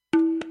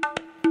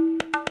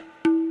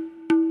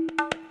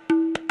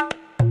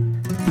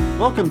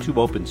Welcome to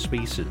Open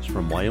Spaces.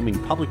 From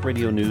Wyoming Public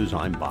Radio News,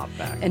 I'm Bob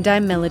Beck. And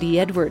I'm Melody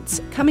Edwards.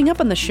 Coming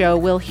up on the show,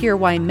 we'll hear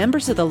why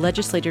members of the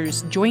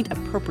Legislature's Joint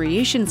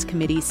Appropriations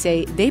Committee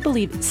say they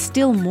believe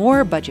still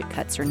more budget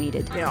cuts are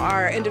needed.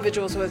 Our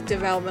individuals with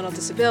developmental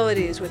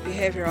disabilities, with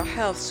behavioral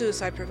health,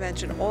 suicide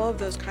prevention, all of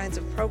those kinds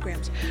of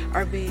programs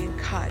are being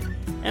cut.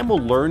 And we'll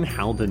learn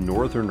how the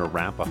Northern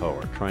Arapaho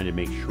are trying to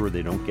make sure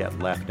they don't get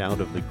left out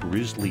of the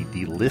grizzly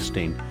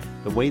delisting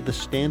the way the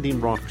Standing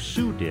Rock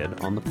Sioux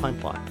did on the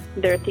pipeline.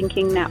 They're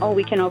thinking that,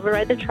 we can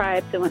override the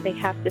tribes, and what they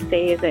have to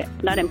say is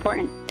not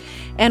important.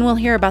 And we'll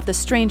hear about the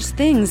strange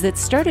things that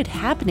started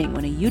happening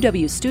when a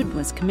UW student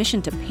was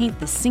commissioned to paint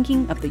the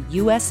sinking of the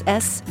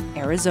USS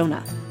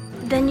Arizona.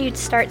 Then you'd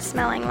start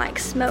smelling like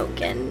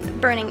smoke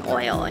and burning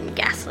oil and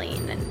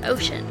gasoline and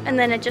ocean. And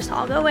then it'd just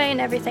all go away and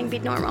everything be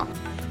normal.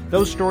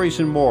 Those stories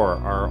and more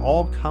are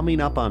all coming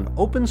up on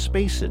Open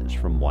Spaces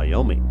from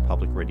Wyoming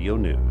Public Radio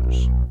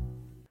News.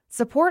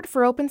 Support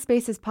for Open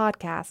Spaces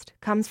podcast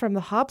comes from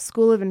the Hobbs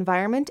School of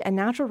Environment and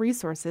Natural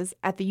Resources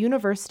at the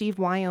University of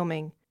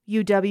Wyoming,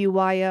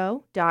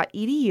 uwyo.edu/HAUB.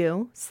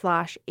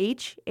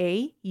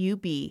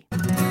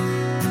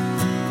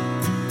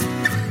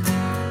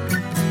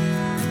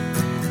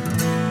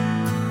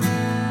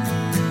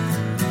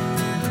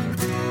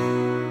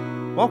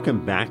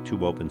 Welcome back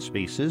to Open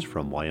Spaces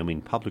from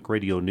Wyoming Public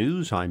Radio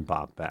News. I'm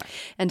Bob Beck.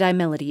 And I'm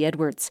Melody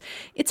Edwards.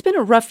 It's been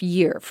a rough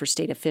year for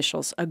state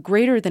officials. A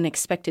greater than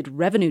expected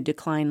revenue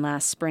decline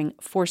last spring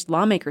forced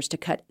lawmakers to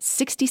cut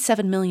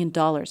 $67 million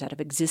out of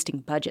existing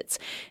budgets.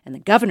 And the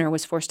governor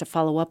was forced to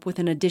follow up with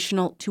an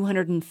additional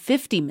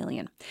 $250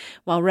 million.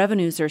 While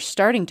revenues are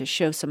starting to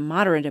show some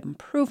moderate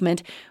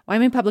improvement,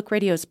 Wyoming Public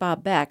Radio's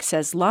Bob Beck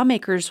says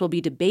lawmakers will be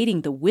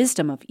debating the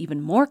wisdom of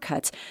even more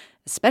cuts,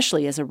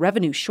 especially as a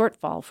revenue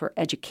shortfall for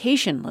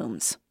education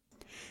looms.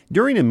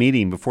 During a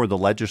meeting before the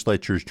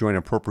Legislature's Joint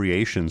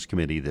Appropriations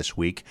Committee this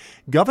week,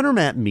 Governor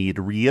Matt Mead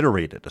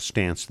reiterated a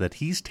stance that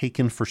he's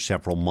taken for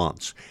several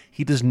months.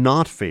 He does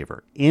not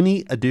favor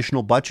any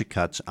additional budget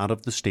cuts out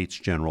of the state's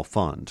general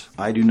fund.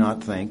 I do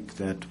not think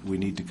that we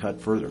need to cut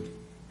further.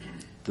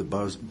 The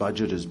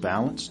budget is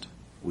balanced.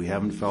 We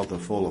haven't felt the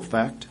full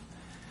effect.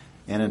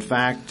 And in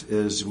fact,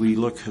 as we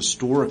look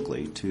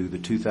historically to the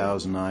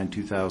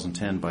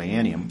 2009-2010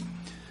 biennium,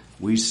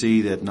 we see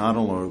that not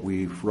only are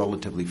we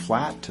relatively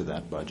flat to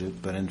that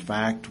budget, but in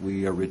fact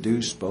we are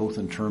reduced both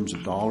in terms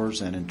of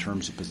dollars and in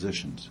terms of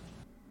positions.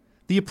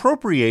 The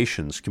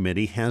Appropriations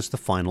Committee has the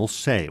final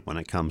say when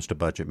it comes to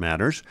budget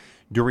matters.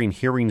 During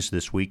hearings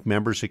this week,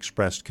 members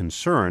expressed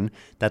concern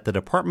that the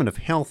Department of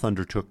Health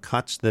undertook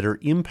cuts that are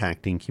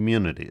impacting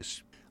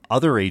communities.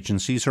 Other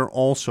agencies are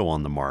also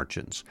on the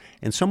margins,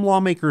 and some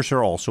lawmakers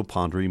are also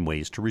pondering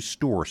ways to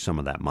restore some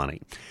of that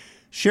money.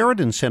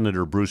 Sheridan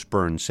Senator Bruce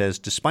Burns says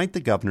despite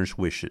the governor's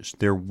wishes,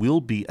 there will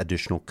be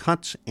additional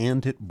cuts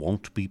and it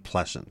won't be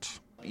pleasant.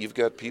 You've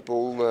got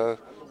people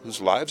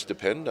whose lives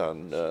depend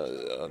on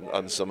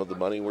some of the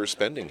money we're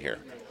spending here.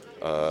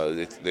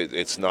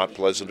 It's not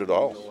pleasant at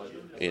all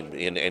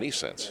in any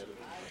sense.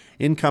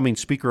 Incoming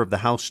Speaker of the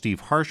House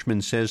Steve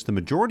Harshman says the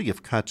majority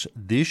of cuts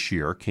this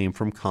year came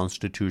from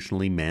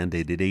constitutionally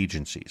mandated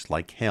agencies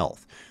like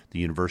Health, the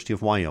University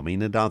of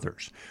Wyoming, and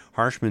others.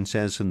 Harshman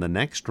says in the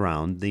next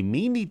round they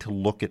may need to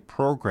look at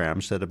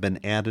programs that have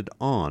been added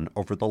on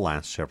over the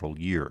last several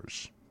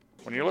years.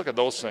 When you look at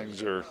those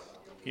things, you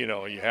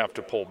have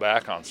to pull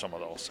back on some of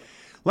those.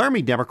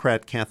 Laramie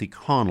Democrat Kathy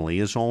Connolly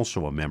is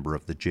also a member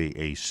of the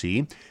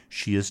JAC.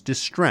 She is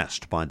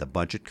distressed by the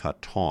budget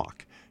cut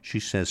talk. She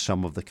says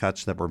some of the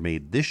cuts that were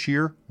made this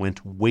year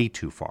went way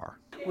too far.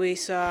 We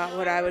saw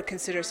what I would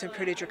consider some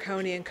pretty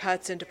draconian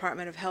cuts in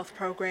Department of Health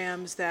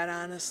programs that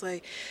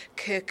honestly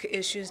kick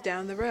issues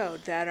down the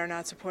road that are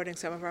not supporting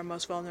some of our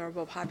most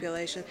vulnerable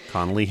population.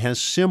 Connolly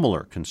has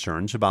similar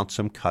concerns about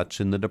some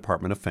cuts in the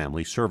Department of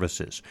Family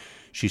Services.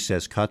 She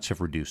says cuts have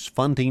reduced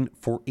funding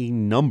for a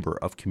number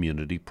of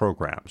community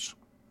programs.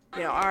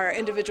 Our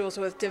individuals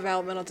with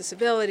developmental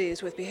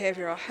disabilities, with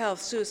behavioral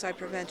health, suicide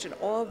prevention,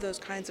 all of those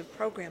kinds of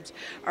programs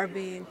are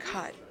being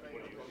cut.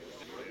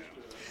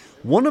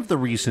 One of the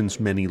reasons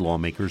many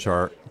lawmakers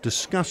are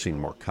discussing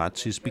more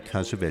cuts is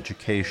because of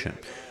education.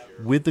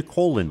 With the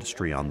coal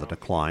industry on the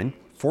decline,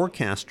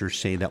 forecasters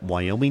say that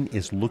Wyoming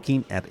is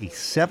looking at a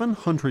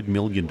 $700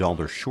 million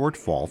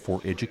shortfall for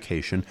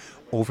education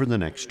over the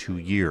next 2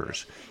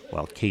 years.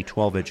 While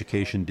K-12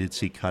 education did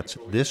see cuts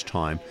this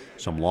time,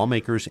 some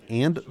lawmakers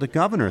and the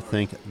governor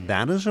think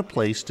that is a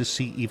place to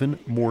see even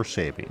more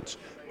savings.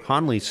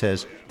 Conley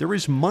says there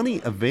is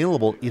money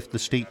available if the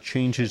state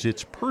changes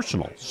its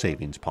personal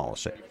savings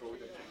policy.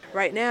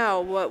 Right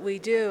now, what we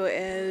do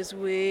is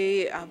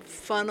we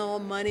funnel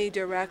money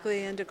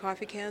directly into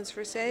coffee cans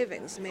for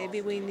savings. Maybe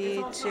we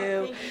need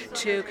to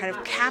kind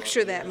of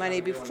capture that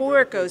money before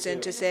it goes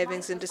into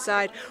savings and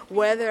decide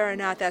whether or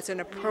not that's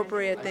an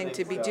appropriate thing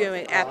to be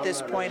doing at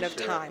this point of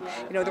time.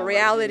 The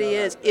reality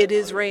is it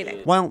is raining.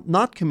 While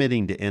not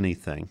committing to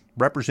anything,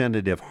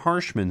 Representative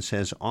Harshman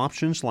says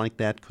options like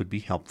that could be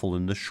helpful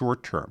in the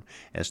short term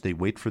as they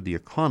wait for the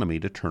economy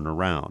to turn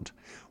around.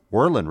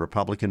 Orland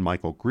Republican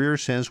Michael Greer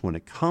says when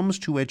it comes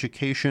to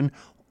education,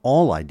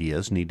 all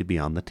ideas need to be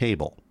on the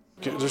table.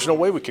 There's no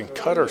way we can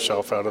cut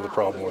ourselves out of the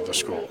problem with the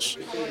schools.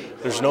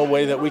 There's no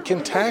way that we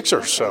can tax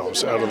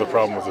ourselves out of the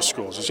problem with the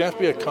schools. It's have to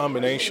be a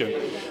combination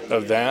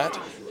of that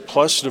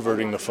plus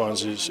diverting the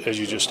funds as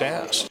you just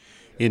asked.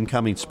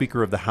 Incoming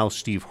Speaker of the House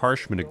Steve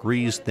Harshman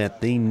agrees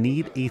that they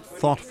need a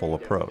thoughtful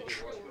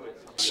approach.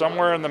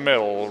 Somewhere in the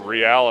middle,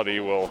 reality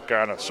will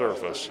kind of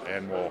surface,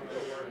 and we'll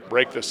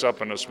break this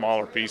up into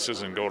smaller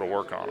pieces and go to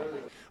work on them.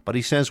 But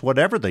he says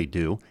whatever they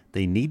do,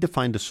 they need to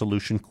find a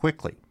solution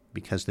quickly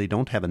because they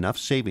don't have enough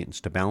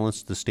savings to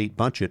balance the state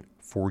budget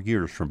 4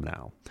 years from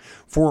now.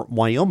 For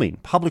Wyoming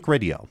Public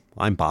Radio,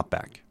 I'm Bob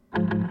Beck.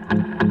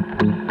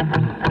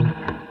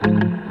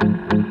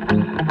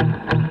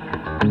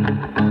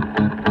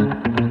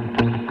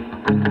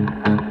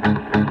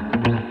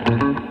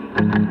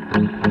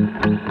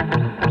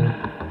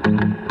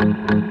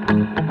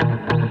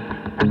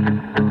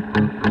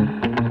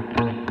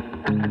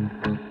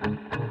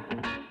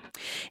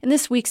 In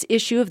this week's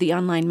issue of the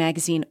online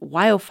magazine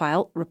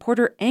WyoFile,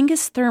 reporter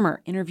Angus Thurmer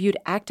interviewed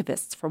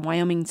activists from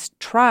Wyoming's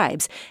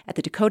tribes at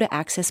the Dakota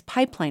Access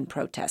Pipeline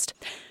protest.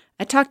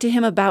 I talked to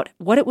him about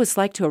what it was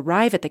like to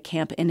arrive at the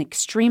camp in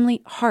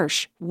extremely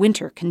harsh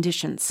winter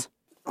conditions.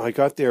 I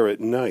got there at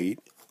night,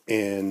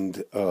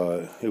 and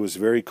it was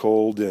very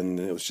cold, and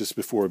it was just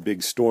before a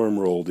big storm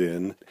rolled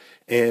in.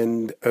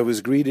 And I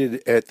was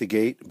greeted at the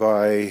gate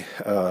by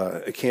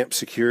a camp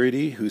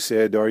security who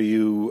said, "Are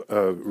you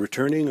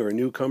returning or a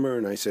newcomer?"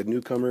 And I said,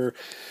 "Newcomer."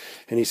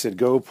 And he said,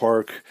 "Go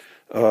park.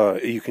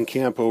 You can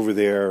camp over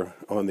there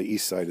on the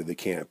east side of the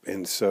camp."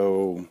 And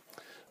so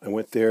I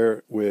went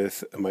there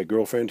with my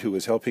girlfriend who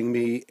was helping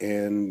me,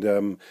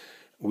 and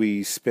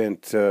we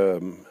spent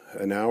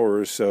an hour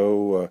or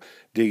so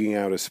digging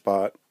out a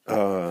spot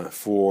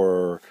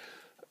for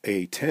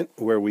a tent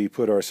where we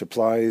put our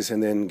supplies,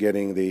 and then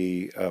getting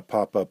the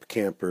pop-up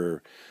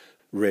camper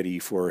ready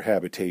for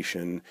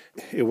habitation.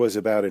 It was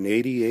about an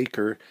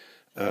 80-acre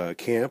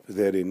camp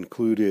that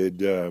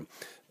included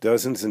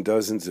dozens and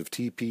dozens of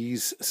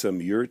teepees,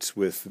 some yurts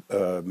with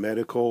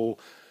medical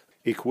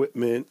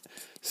equipment,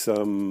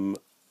 some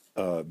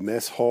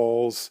mess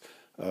halls,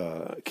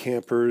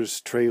 campers,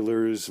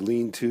 trailers,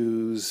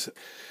 lean-tos,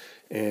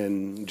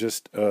 and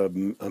just a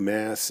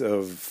mass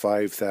of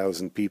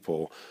 5,000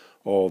 people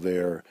all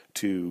there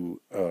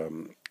to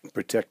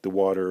protect the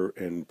water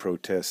and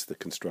protest the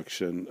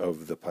construction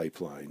of the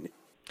pipeline.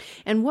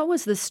 And what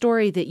was the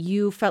story that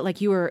you felt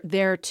like you were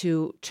there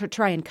to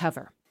try and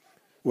cover?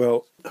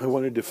 Well, I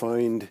wanted to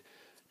find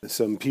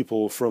some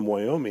people from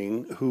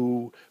Wyoming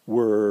who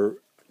were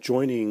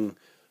joining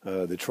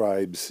the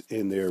tribes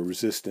in their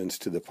resistance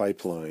to the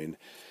pipeline.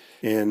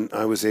 And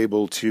I was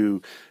able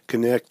to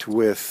connect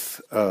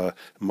with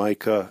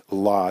Micah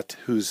Lott,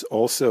 who's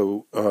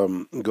also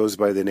goes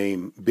by the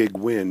name Big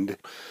Wind.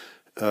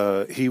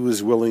 He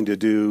was willing to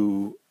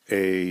do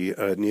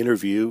an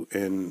interview,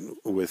 and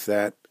with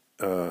that,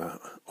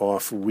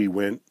 off we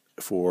went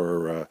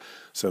for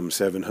some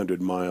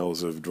 700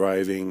 miles of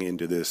driving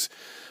into this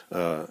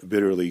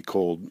bitterly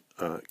cold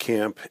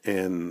camp,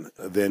 and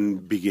then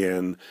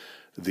began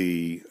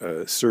the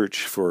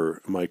search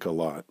for Micah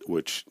Lott,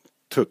 which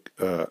took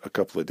a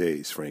couple of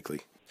days,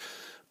 frankly.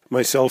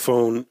 My cell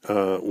phone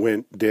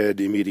went dead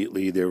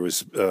immediately. There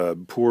was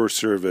poor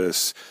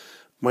service.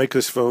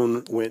 Micah's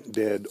phone went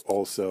dead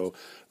also.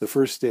 The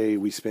first day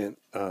we spent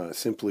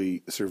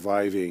simply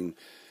surviving,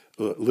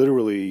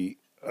 literally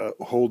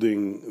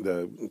holding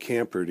the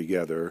camper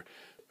together.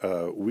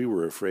 We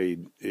were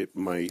afraid it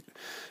might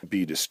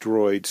be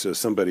destroyed, so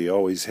somebody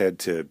always had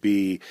to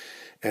be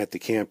at the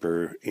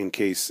camper in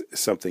case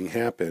something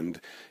happened.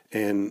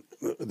 And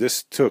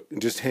this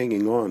just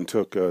hanging on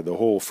took the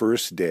whole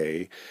first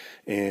day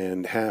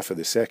and half of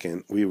the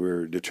second. We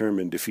were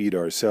determined to feed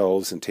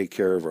ourselves and take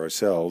care of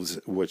ourselves,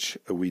 which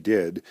we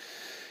did.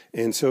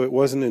 And so it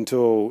wasn't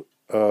until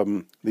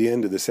the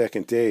end of the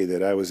second day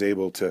that I was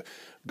able to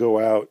go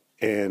out,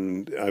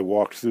 and I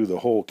walked through the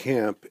whole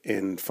camp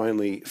and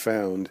finally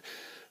found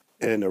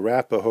an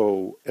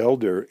Arapaho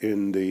elder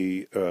in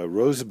the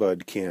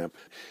Rosebud camp.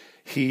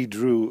 He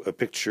drew a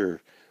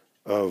picture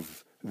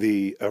of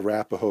the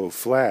Arapaho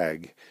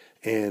flag,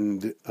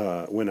 and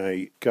when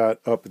I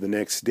got up the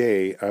next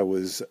day,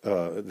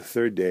 the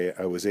third day,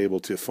 I was able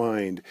to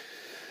find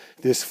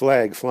this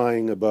flag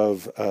flying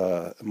above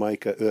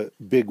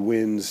Big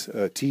Wind's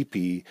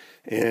teepee,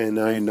 and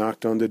I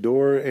knocked on the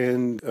door,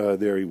 and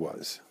there he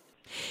was.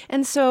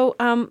 And so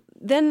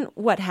then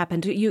what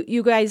happened?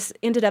 You guys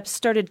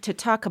started to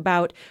talk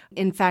about,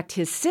 in fact,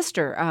 his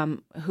sister,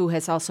 who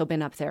has also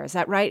been up there. Is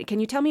that right? Can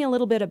you tell me a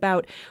little bit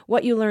about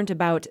what you learned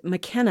about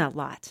McKenna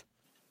Lott?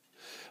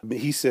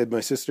 He said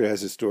my sister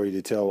has a story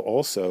to tell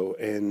also.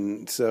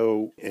 And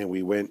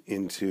we went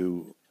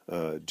into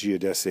a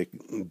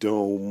geodesic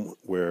dome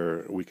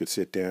where we could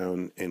sit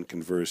down and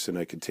converse, and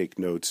I could take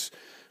notes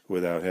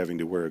without having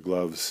to wear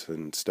gloves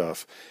and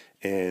stuff.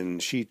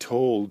 And she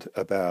told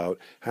about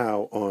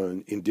how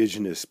on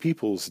Indigenous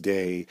Peoples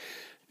Day,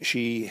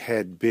 She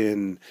had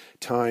been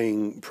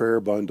tying prayer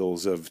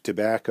bundles of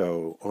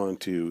tobacco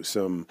onto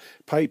some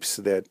pipes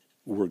that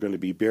were going to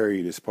be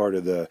buried as part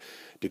of the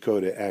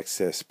Dakota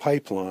Access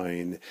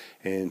Pipeline,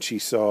 and she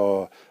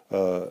saw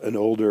an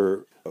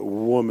older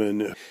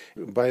woman.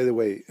 By the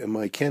way,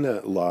 my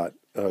Kenna lot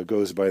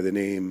goes by the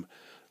name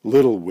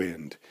Little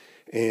Wind,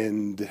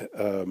 and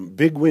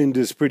Big Wind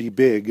is pretty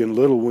big, and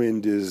Little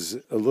Wind is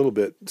a little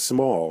bit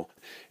small,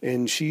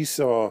 and she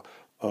saw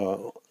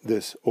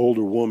this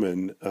older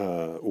woman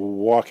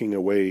walking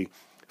away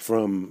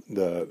from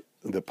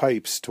the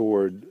pipes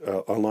toward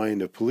a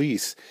line of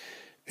police,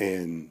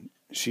 and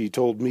she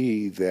told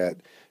me that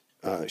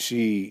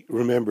she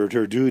remembered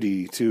her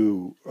duty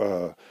to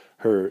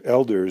her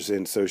elders,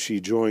 and so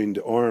she joined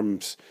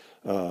arms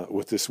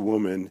with this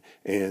woman,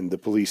 and the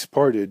police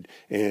parted,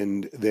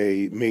 and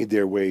they made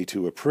their way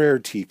to a prayer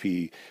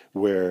teepee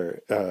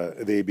where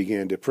they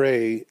began to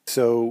pray.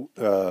 So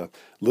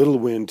Little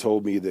Wind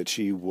told me that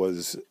she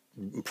was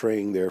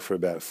praying there for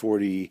about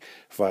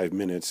 45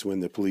 minutes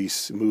when the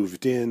police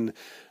moved in,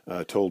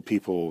 told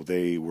people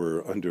they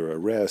were under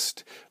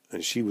arrest,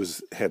 and she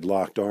had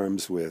locked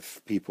arms with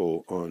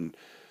people on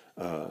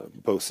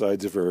both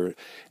sides of her,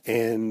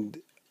 and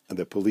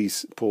the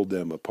police pulled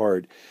them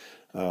apart.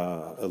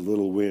 A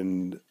Little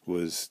Wind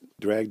was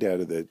dragged out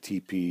of the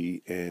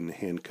teepee and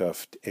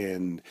handcuffed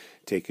and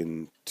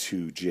taken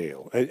to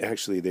jail.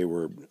 Actually, they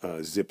were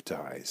zip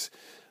ties,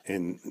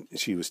 and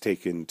she was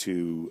taken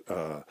to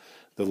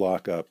the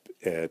lockup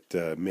at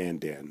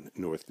Mandan,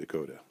 North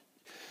Dakota.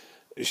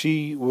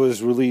 She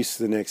was released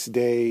the next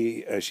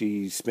day.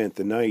 She spent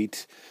the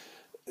night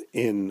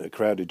in a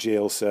crowded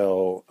jail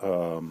cell.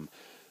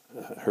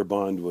 Her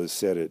bond was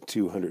set at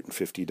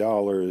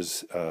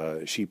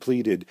 $250. She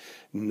pleaded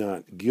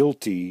not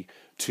guilty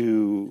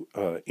to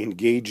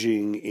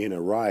engaging in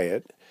a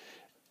riot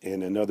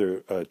and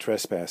another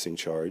trespassing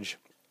charge.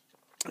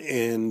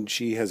 And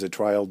she has a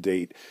trial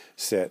date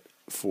set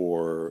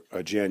for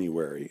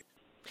January.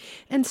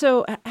 And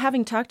so,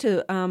 having talked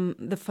to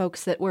the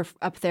folks that were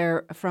up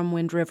there from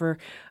Wind River,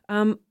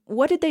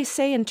 what did they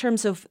say in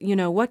terms of,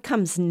 what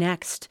comes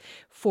next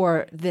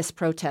for this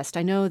protest?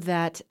 I know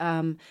that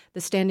the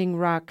Standing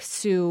Rock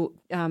Sioux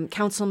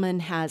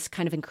councilman has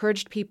kind of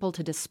encouraged people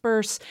to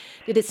disperse.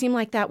 Did it seem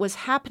like that was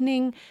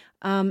happening?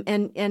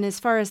 And as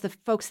far as the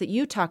folks that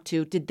you talked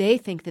to, did they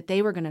think that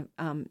they were going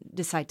to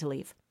decide to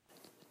leave?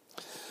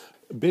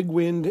 Big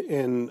Wind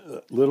and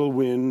Little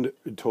Wind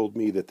told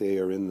me that they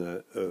are in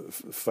the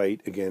fight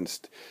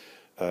against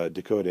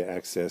Dakota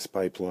Access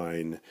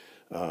Pipeline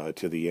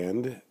to the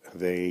end.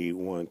 They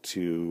want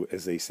to,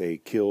 as they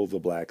say, kill the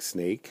black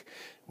snake,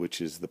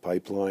 which is the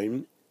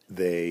pipeline.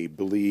 They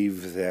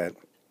believe that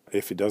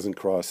if it doesn't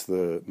cross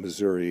the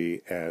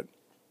Missouri at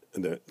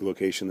the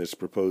location that's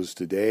proposed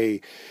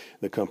today,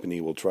 the company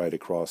will try to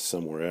cross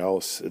somewhere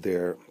else.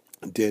 They're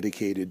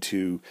dedicated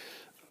to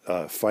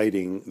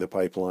fighting the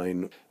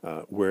pipeline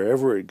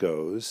wherever it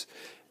goes,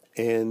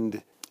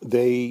 and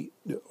they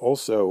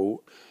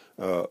also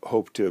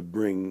hope to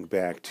bring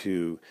back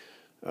to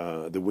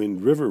the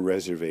Wind River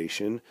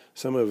Reservation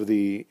some of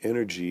the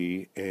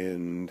energy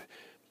and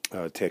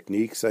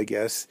techniques, I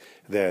guess,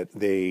 that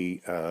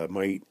they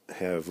might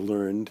have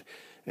learned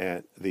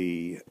at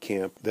the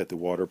camp that the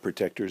water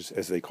protectors,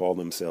 as they call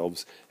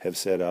themselves, have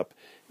set up,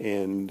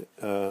 and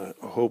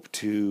hope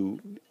to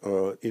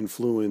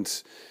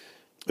influence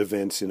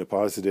events in a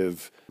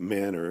positive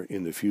manner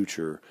in the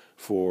future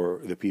for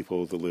the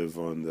people that live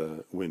on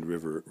the Wind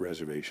River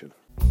Reservation.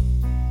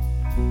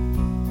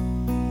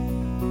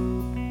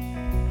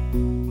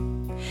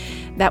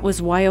 That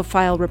was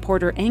WyoFile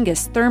reporter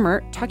Angus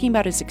Thurmer talking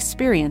about his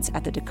experience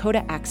at the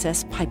Dakota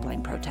Access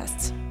Pipeline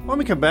protests. When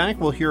we come back,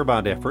 we'll hear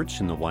about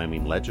efforts in the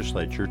Wyoming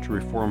Legislature to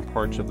reform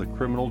parts of the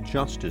criminal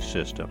justice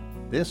system.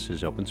 This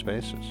is Open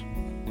Spaces.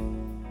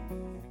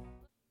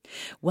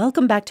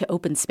 Welcome back to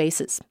Open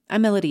Spaces.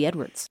 I'm Melody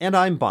Edwards. And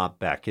I'm Bob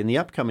Beck. In the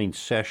upcoming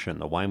session,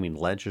 the Wyoming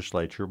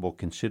Legislature will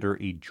consider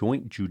a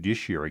joint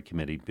Judiciary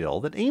Committee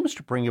bill that aims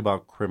to bring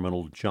about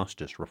criminal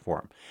justice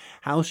reform.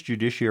 House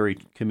Judiciary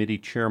Committee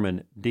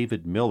Chairman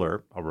David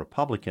Miller, a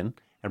Republican,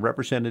 and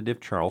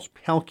Representative Charles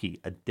Pelkey,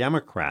 a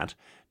Democrat,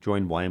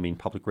 joined Wyoming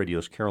Public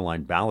Radio's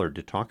Caroline Ballard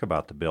to talk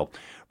about the bill.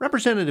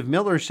 Representative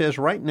Miller says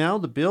right now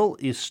the bill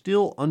is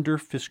still under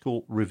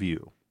fiscal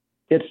review.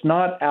 It's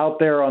not out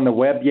there on the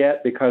web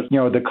yet because,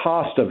 the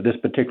cost of this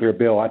particular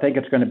bill, I think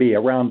it's going to be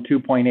around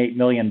 $2.8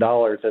 million.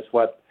 That's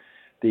what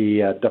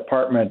the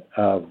Department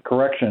of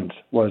Corrections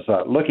was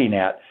looking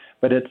at.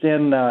 But it's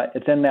in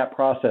that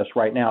process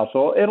right now.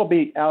 So it'll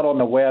be out on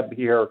the web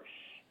here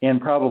in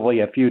probably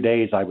a few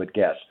days, I would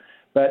guess.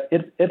 But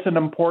it's an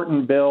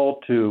important bill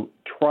to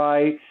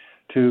try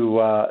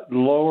to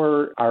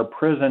lower our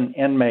prison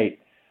inmate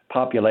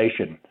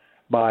population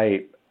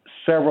by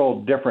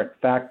several different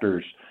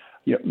factors.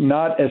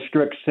 Not as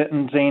strict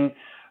sentencing,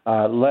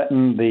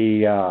 letting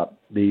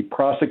the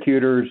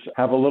prosecutors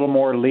have a little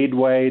more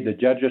leadway, the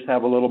judges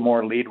have a little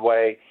more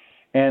leadway,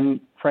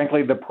 and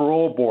frankly, the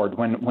parole board,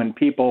 when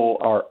people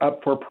are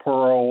up for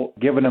parole,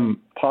 giving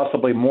them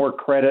possibly more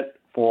credit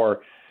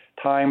for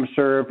time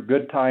served,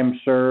 good time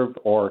served,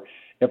 or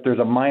if there's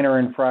a minor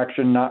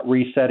infraction, not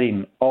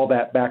resetting all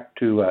that back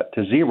to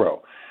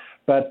zero.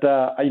 But,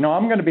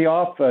 I'm going to be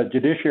off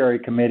Judiciary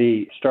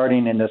Committee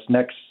starting in this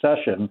next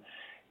session,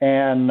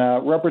 and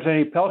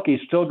Representative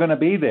Pelkey's still going to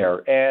be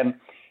there. And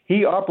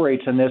he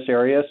operates in this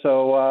area,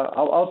 so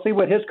I'll see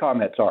what his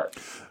comments are.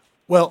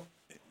 Well,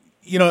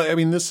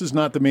 this is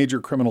not the major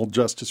criminal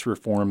justice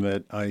reform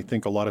that I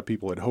think a lot of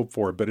people had hoped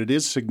for, but it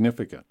is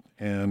significant.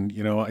 And,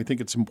 I think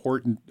it's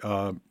important,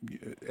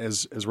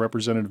 as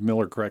Representative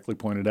Miller correctly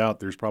pointed out,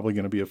 there's probably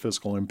going to be a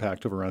fiscal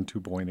impact of around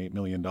 $2.8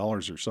 million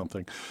or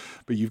something.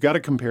 But you've got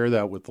to compare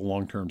that with the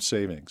long-term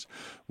savings.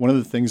 One of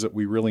the things that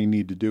we really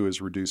need to do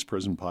is reduce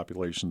prison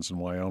populations in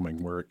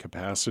Wyoming. We're at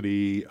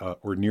capacity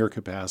or near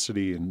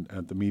capacity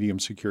at the medium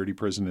security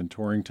prison in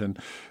Torrington.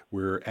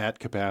 We're at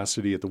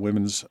capacity at the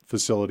women's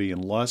facility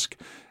in Lusk.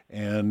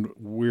 And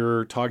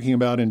we're talking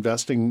about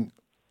investing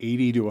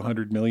 $80 to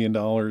 $100 million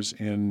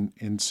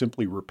in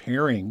simply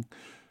repairing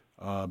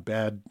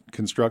bad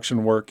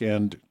construction work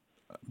and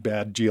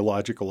bad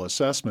geological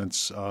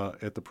assessments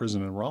at the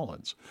prison in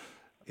Rawlins.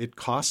 It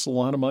costs a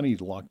lot of money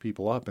to lock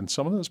people up, and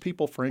some of those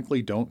people,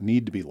 frankly, don't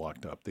need to be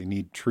locked up. They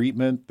need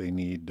treatment, they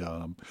need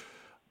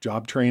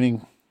job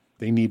training,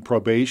 they need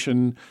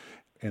probation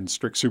and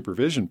strict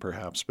supervision,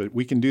 perhaps, but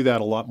we can do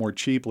that a lot more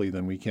cheaply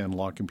than we can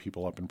locking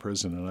people up in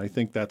prison, and I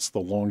think that's the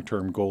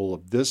long-term goal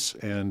of this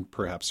and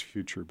perhaps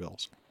future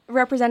bills.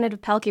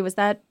 Representative Pelkey, was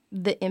that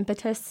the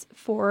impetus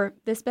for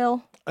this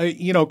bill?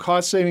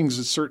 Cost savings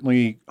is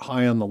certainly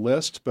high on the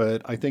list,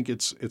 but I think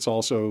it's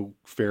also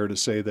fair to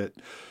say that,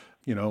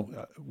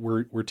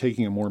 we're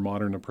taking a more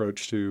modern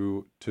approach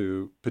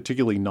to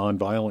particularly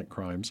nonviolent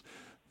crimes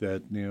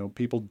that,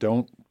 people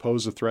don't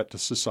pose a threat to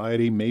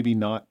society, maybe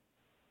not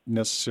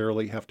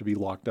necessarily have to be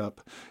locked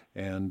up,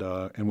 and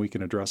we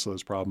can address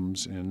those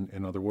problems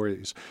in other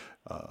ways.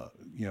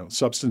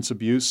 Substance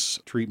abuse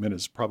treatment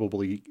is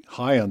probably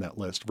high on that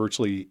list.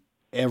 Virtually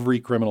every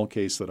criminal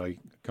case that I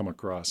come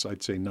across,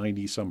 I'd say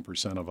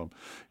 90% of them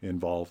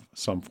involve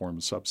some form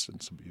of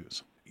substance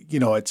abuse.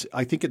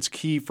 I think it's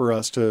key for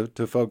us to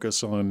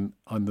focus on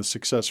the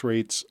success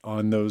rates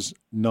on those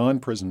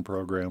non-prison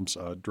programs,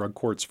 drug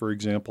courts, for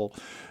example,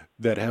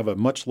 that have a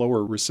much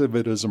lower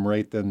recidivism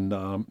rate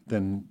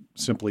than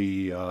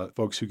simply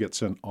folks who get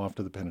sent off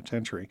to the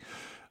penitentiary.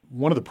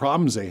 One of the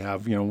problems they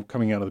have,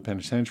 coming out of the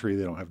penitentiary,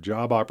 they don't have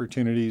job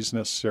opportunities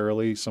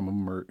necessarily.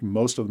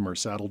 Most of them are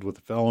saddled with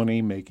a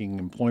felony, making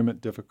employment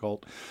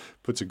difficult,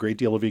 puts a great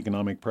deal of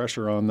economic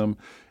pressure on them,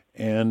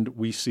 and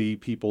we see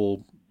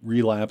people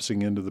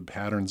relapsing into the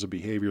patterns of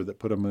behavior that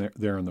put them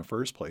there in the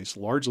first place,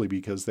 largely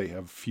because they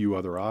have few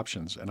other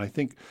options. And I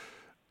think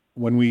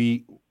when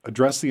we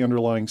address the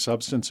underlying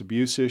substance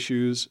abuse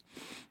issues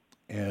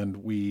and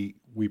we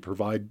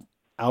provide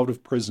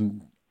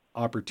out-of-prison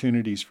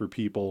opportunities for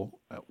people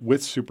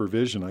with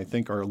supervision, I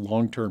think our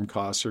long-term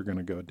costs are going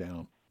to go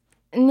down.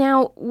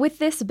 Now, with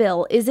this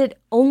bill, is it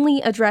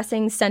only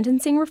addressing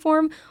sentencing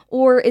reform,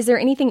 or is there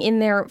anything in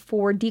there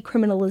for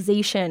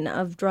decriminalization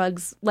of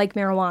drugs like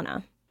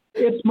marijuana?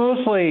 It's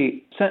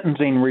mostly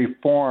sentencing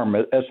reform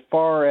as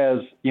far as,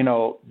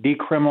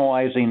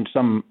 decriminalizing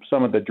some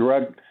of the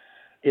drug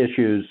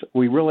issues.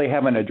 We really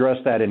haven't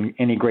addressed that in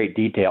any great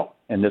detail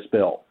in this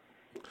bill.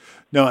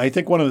 No, I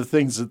think one of the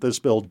things that this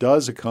bill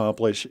does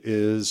accomplish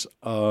is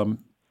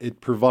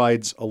it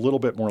provides a little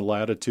bit more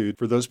latitude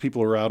for those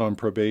people who are out on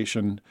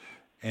probation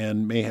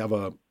and may have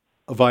a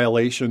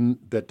violation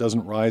that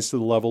doesn't rise to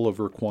the level of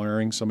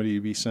requiring somebody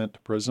to be sent to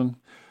prison.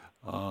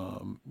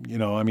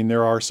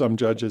 There are some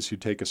judges who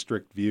take a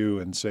strict view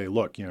and say,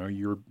 look,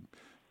 you're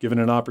given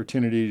an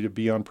opportunity to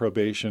be on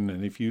probation,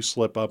 and if you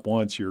slip up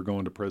once, you're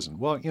going to prison.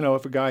 Well,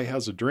 if a guy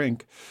has a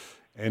drink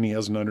and he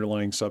has an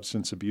underlying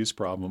substance abuse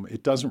problem,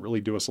 it doesn't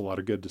really do us a lot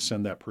of good to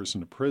send that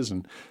person to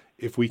prison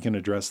if we can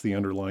address the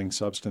underlying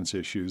substance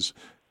issues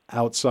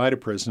outside of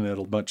prison at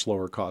a much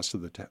lower cost to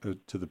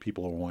the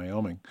people of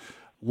Wyoming.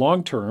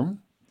 Long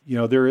term,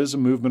 there is a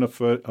movement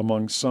afoot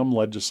among some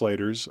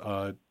legislators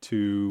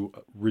to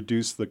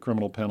reduce the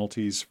criminal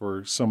penalties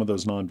for some of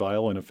those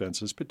nonviolent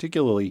offenses,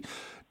 particularly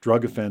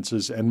drug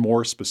offenses, and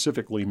more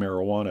specifically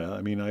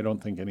marijuana. I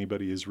don't think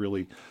anybody is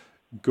really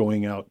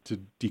going out to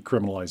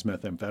decriminalize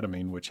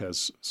methamphetamine, which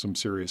has some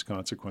serious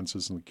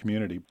consequences in the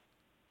community.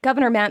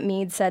 Governor Matt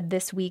Mead said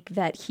this week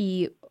that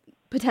he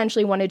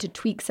potentially wanted to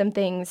tweak some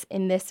things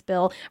in this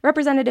bill.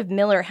 Representative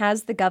Miller,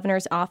 has the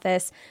governor's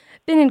office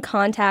been in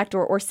contact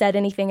or said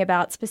anything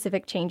about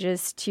specific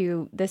changes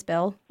to this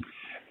bill?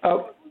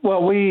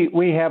 Well,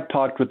 we have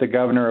talked with the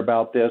governor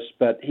about this,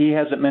 but he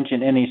hasn't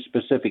mentioned any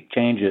specific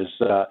changes.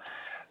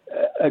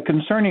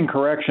 Concerning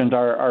corrections,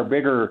 our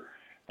bigger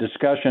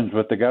discussions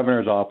with the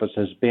governor's office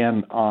has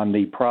been on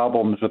the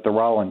problems with the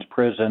Rawlins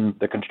prison,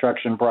 the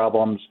construction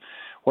problems,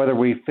 whether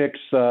we fix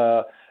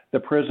the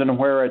prison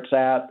where it's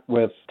at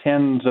with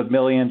tens of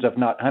millions, if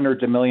not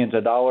hundreds of millions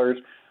of dollars,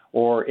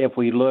 or if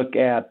we look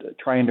at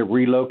trying to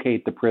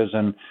relocate the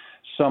prison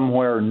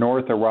somewhere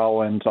north of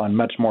Rawlins on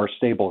much more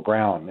stable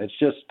ground. It's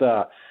just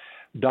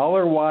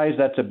Dollar-wise,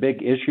 that's a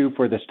big issue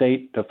for the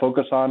state to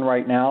focus on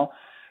right now.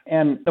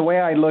 And the way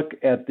I look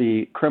at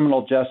the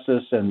criminal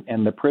justice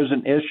and the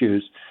prison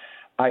issues,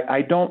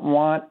 I don't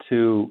want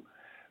to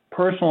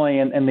personally,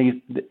 in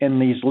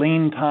these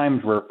lean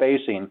times we're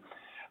facing,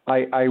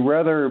 I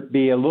rather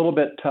be a little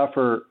bit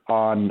tougher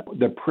on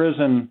the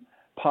prison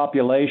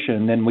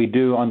population than we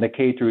do on the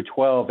K through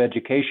 12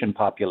 education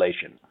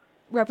population.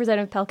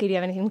 Representative Pelkey, do you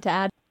have anything to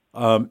add?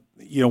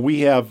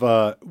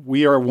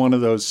 We are one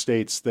of those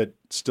states that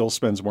still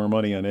spends more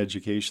money on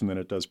education than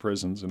it does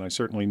prisons, and I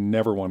certainly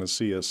never want to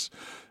see us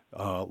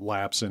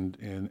lapse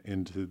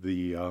into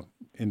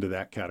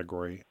that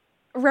category.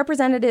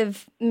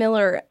 Representative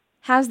Miller,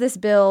 has this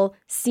bill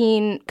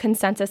seen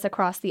consensus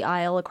across the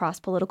aisle,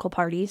 across political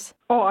parties?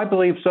 Oh, I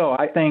believe so.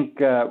 I think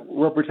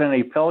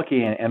Representative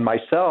Pelkey and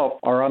myself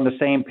are on the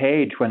same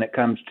page when it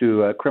comes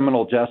to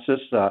criminal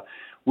justice.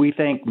 We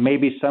think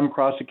maybe some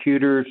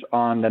prosecutors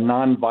on the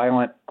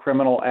nonviolent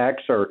criminal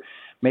acts are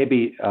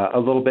maybe a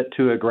little bit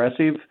too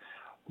aggressive,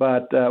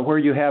 but where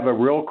you have a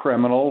real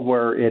criminal,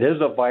 where it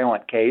is a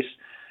violent case,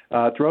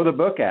 throw the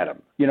book at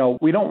them.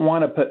 We don't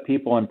want to put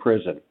people in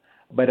prison,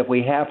 but if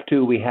we have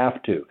to, we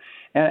have to.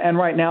 And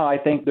right now, I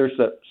think there's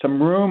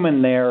some room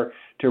in there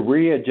to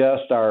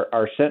readjust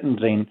our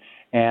sentencing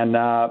and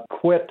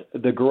quit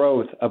the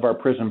growth of our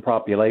prison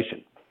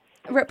population.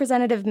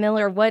 Representative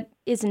Miller, what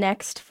is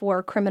next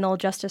for criminal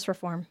justice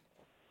reform?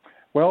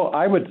 Well,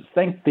 I would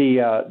think the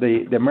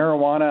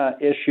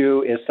marijuana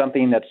issue is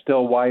something that's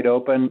still wide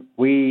open.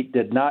 We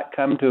did not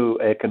come to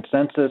a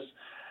consensus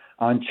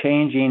on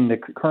changing the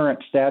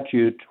current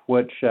statute,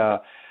 which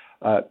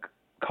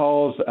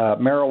calls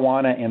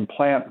marijuana in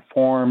plant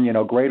form,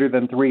 greater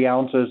than 3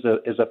 ounces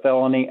is a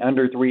felony,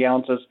 under 3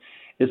 ounces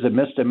is a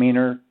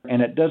misdemeanor,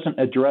 and it doesn't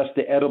address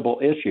the edible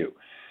issue.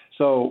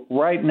 So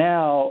right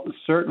now,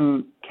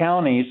 certain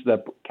counties,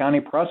 the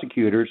county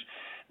prosecutors,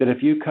 that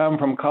if you come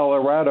from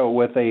Colorado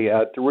with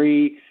a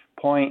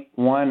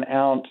 3.1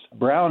 ounce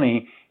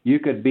brownie, you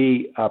could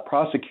be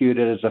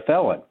prosecuted as a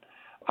felon.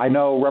 I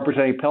know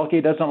Representative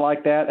Pelkey doesn't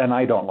like that, and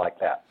I don't like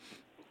that.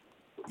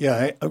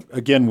 Yeah,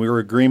 again, we were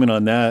in agreement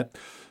on that.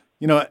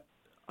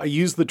 I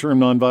use the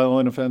term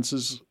nonviolent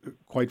offenses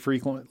quite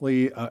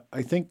frequently.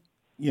 I think,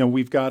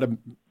 we've got to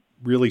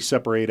really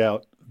separate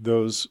out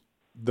those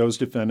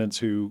defendants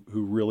who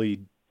really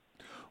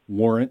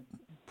warrant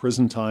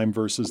prison time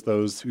versus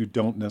those who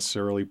don't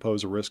necessarily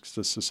pose a risk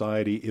to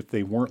society if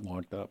they weren't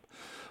locked up.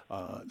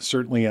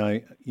 Certainly,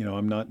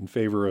 I'm not in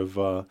favor of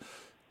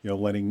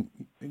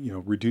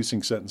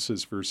reducing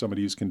sentences for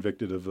somebody who's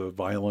convicted of a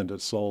violent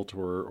assault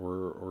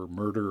or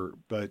murder.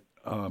 But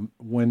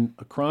when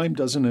a crime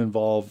doesn't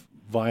involve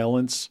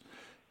violence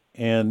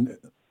and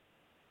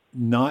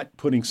not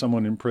putting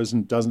someone in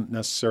prison doesn't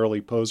necessarily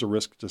pose a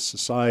risk to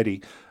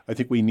society, I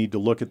think we need to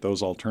look at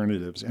those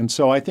alternatives. And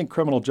so I think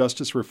criminal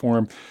justice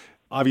reform,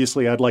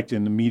 obviously I'd like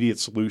an immediate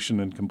solution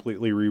and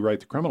completely rewrite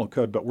the criminal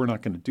code, but we're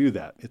not going to do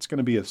that. It's going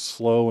to be a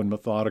slow and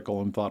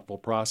methodical and thoughtful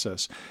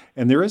process.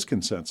 And there is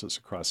consensus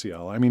across the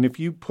aisle. I mean, if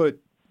you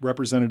put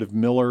Representative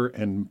Miller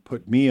and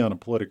put me on a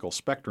political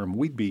spectrum,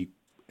 we'd be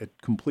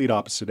at complete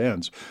opposite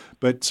ends.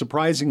 But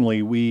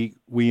surprisingly, we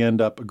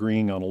end up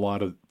agreeing on a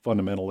lot of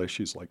fundamental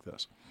issues like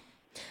this.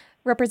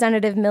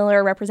 Representative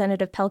Miller,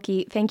 Representative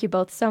Pelkey, thank you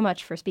both so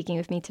much for speaking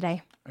with me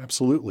today.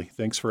 Absolutely.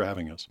 Thanks for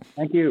having us.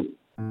 Thank you.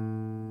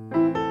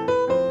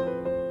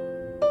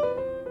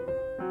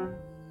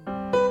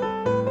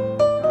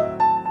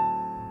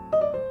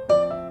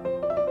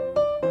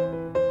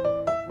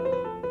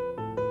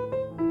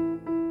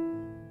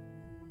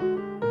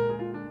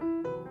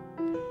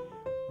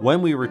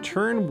 When we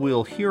return,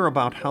 we'll hear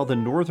about how the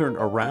Northern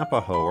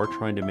Arapaho are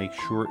trying to make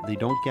sure they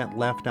don't get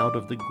left out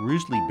of the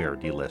grizzly bear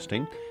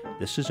delisting.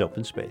 This is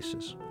Open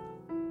Spaces.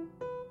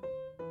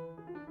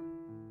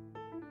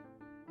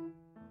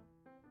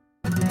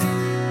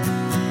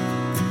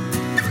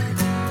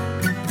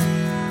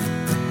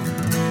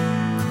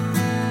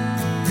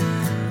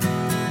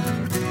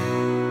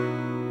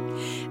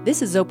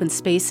 This is Open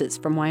Spaces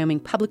from Wyoming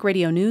Public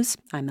Radio News.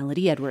 I'm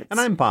Melody Edwards. And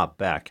I'm Bob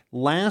Beck.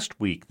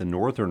 Last week, the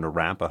Northern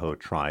Arapaho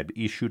tribe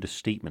issued a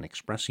statement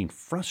expressing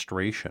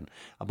frustration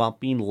about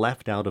being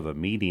left out of a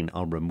meeting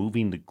on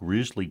removing the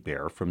grizzly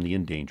bear from the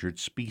endangered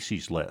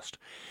species list.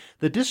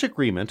 The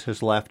disagreement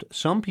has left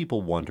some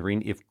people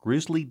wondering if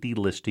grizzly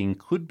delisting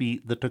could be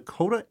the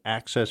Dakota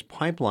Access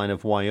Pipeline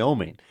of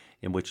Wyoming,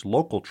 in which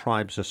local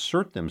tribes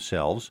assert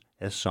themselves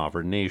as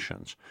sovereign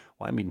nations.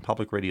 Wyoming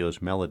Public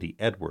Radio's Melody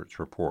Edwards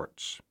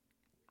reports.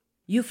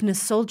 Yufna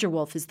Soldier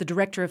Wolf is the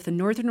director of the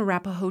Northern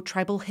Arapaho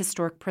Tribal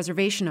Historic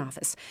Preservation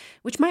Office,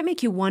 which might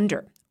make you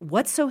wonder,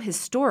 what's so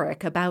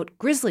historic about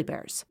grizzly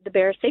bears? The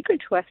bear is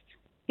sacred to us.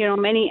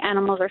 Many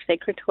animals are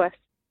sacred to us.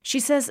 She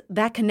says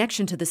that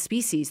connection to the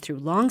species through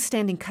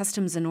long-standing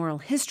customs and oral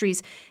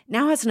histories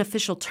now has an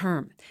official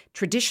term,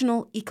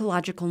 traditional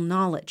ecological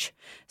knowledge.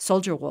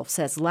 Soldier Wolf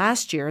says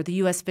last year the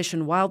U.S. Fish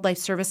and Wildlife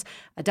Service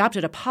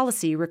adopted a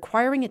policy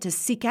requiring it to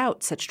seek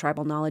out such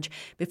tribal knowledge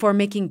before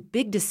making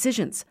big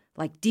decisions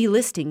like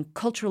delisting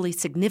culturally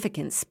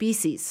significant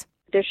species.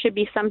 There should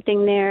be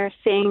something there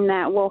saying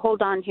that, well,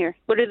 hold on here.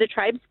 What do the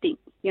tribes think?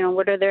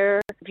 What are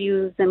their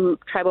views and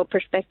tribal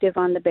perspective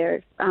on the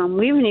bears?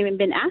 We haven't even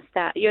been asked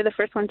that. You're the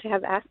first one to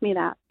have asked me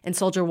that. And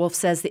Soldier Wolf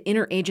says the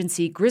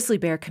Interagency Grizzly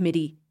Bear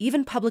Committee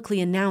even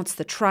publicly announced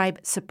the tribe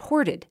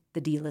supported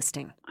the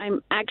delisting.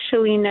 I'm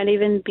actually not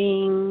even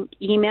being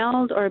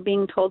emailed or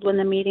being told when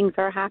the meetings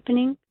are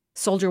happening.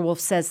 Soldier Wolf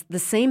says the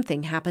same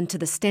thing happened to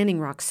the Standing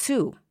Rock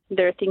Sioux.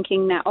 They're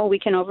thinking that, we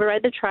can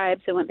override the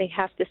tribes and what they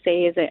have to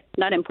say is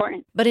not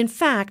important. But in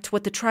fact,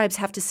 what the tribes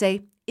have to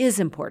say is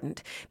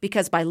important,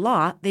 because by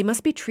law, they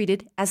must be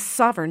treated as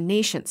sovereign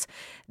nations.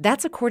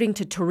 That's according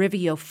to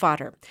Toribio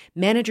Fodder,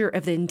 manager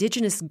of the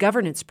Indigenous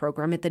Governance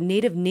Program at the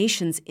Native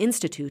Nations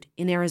Institute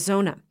in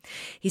Arizona.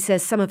 He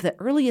says some of the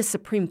earliest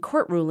Supreme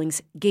Court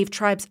rulings gave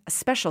tribes a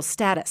special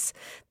status.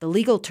 The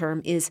legal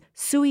term is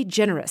sui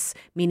generis,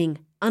 meaning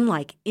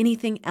unlike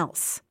anything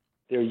else.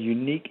 They're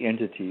unique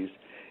entities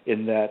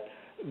in that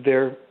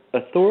their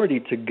authority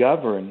to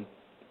govern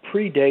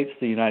predates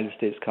the United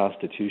States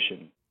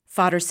Constitution.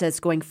 Fodder says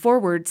going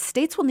forward,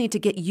 states will need to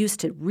get used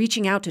to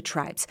reaching out to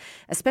tribes,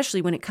 especially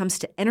when it comes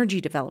to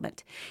energy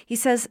development. He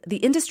says the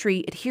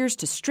industry adheres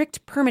to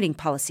strict permitting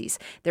policies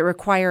that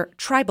require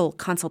tribal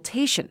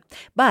consultation,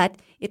 but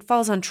it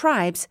falls on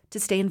tribes to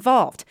stay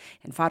involved.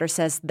 And Fodder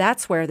says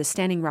that's where the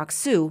Standing Rock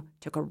Sioux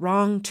took a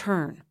wrong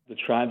turn. The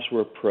tribes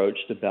were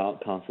approached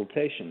about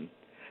consultation,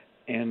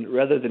 and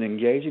rather than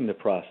engaging the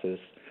process,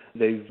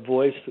 they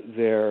voiced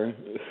their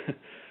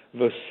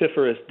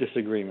vociferous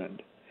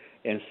disagreement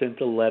and sent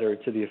a letter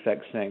to the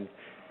effect saying,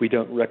 we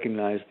don't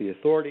recognize the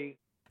authority.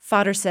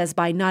 Fodder says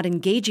by not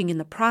engaging in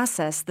the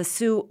process, the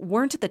Sioux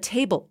weren't at the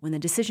table when the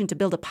decision to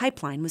build a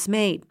pipeline was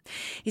made.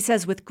 He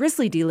says with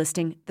grizzly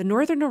delisting, the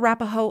Northern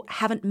Arapaho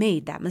haven't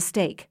made that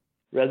mistake.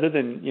 Rather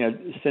than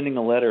sending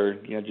a letter,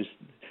 just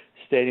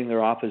stating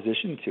their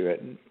opposition to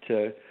it,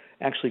 to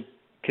actually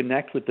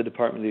connect with the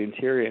Department of the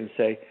Interior and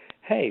say,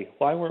 hey,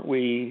 why weren't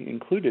we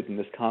included in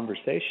this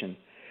conversation?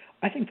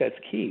 I think that's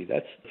key.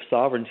 That's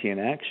sovereignty in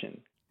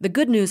action. The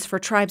good news for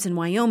tribes in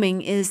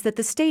Wyoming is that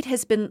the state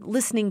has been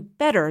listening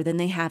better than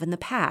they have in the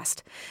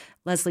past.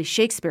 Leslie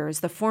Shakespeare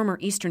is the former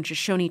Eastern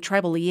Shoshone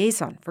tribal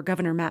liaison for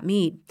Governor Matt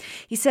Mead.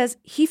 He says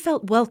he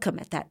felt welcome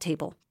at that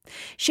table.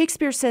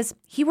 Shakespeare says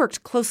he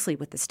worked closely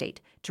with the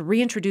state to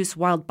reintroduce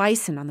wild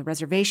bison on the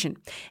reservation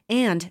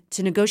and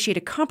to negotiate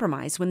a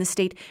compromise when the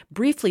state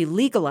briefly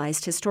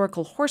legalized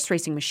historical horse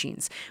racing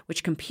machines,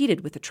 which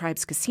competed with the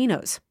tribe's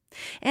casinos.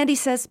 And he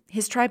says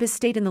his tribe has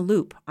stayed in the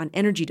loop on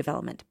energy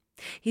development.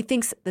 He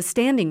thinks the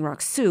Standing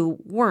Rock Sioux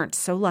weren't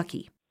so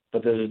lucky.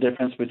 But there's a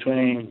difference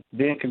between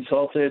being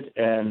consulted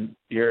and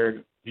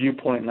your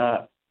viewpoint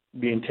not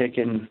being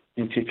taken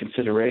into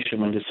consideration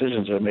when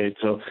decisions are made.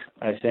 So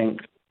I think,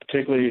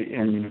 particularly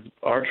in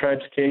our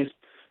tribe's case,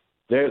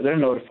 they're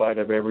notified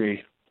of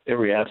every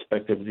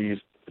aspect of these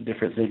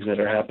different things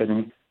that are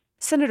happening.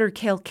 Senator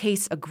Cale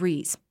Case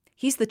agrees.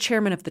 He's the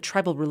chairman of the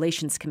Tribal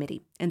Relations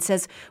Committee and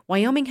says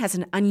Wyoming has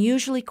an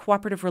unusually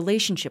cooperative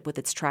relationship with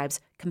its tribes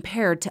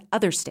compared to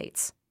other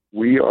states.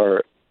 We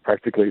are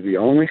practically the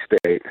only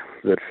state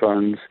that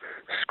funds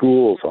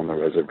schools on the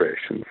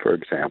reservation, for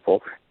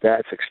example.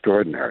 That's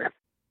extraordinary.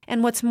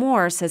 And what's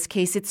more, says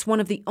Case, it's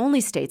one of the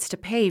only states to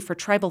pay for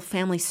tribal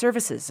family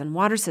services and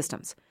water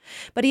systems.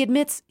 But he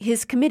admits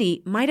his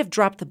committee might have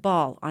dropped the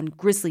ball on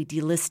grizzly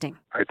delisting.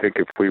 I think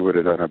if we would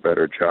have done a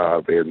better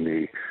job in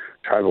the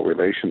Tribal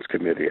Relations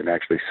Committee and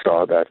actually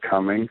saw that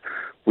coming,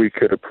 we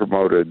could have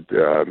promoted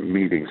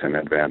meetings in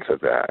advance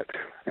of that.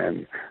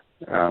 And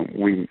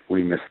we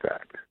missed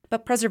that.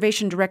 But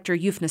Preservation Director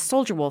Euphna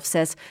Soldier Wolf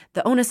says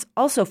the onus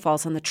also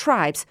falls on the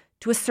tribes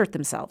to assert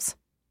themselves.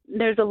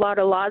 There's a lot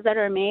of laws that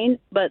are made,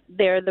 but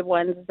they're the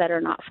ones that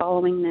are not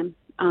following them.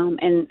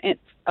 And it's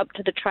up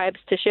to the tribes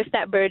to shift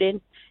that burden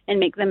and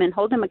make them and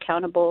hold them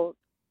accountable.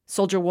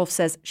 Soldier Wolf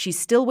says she's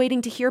still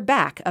waiting to hear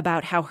back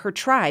about how her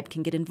tribe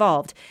can get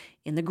involved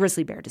in the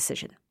grizzly bear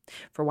decision.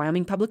 For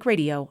Wyoming Public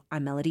Radio,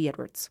 I'm Melody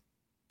Edwards.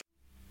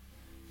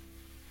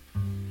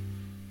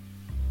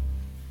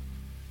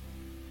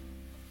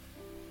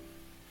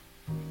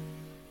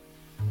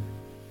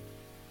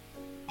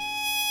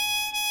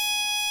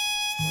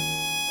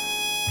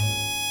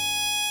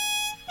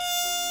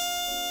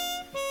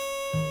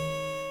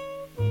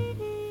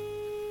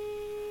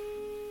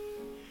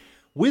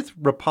 With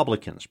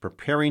Republicans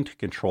preparing to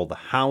control the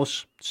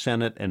House,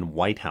 Senate, and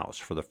White House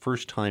for the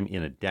first time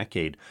in a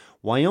decade,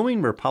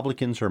 Wyoming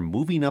Republicans are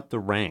moving up the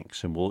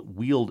ranks and will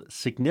wield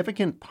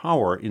significant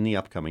power in the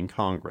upcoming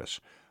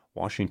Congress.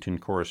 Washington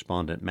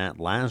correspondent Matt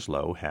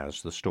Laszlo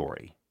has the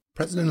story.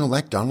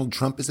 President-elect Donald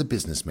Trump is a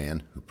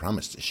businessman who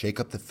promised to shake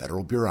up the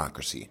federal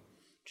bureaucracy.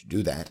 To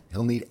do that,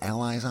 he'll need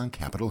allies on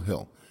Capitol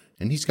Hill,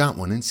 and he's got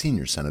one in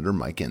senior Senator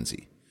Mike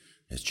Enzi.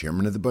 As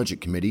chairman of the Budget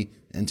Committee,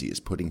 Enzi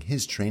is putting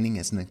his training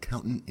as an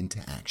accountant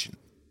into action.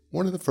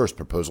 One of the first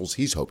proposals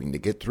he's hoping to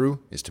get through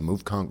is to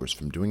move Congress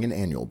from doing an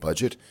annual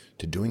budget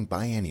to doing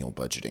biennial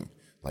budgeting,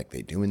 like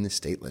they do in the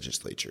state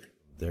legislature.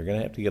 They're going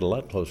to have to get a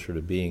lot closer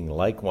to being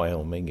like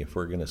Wyoming if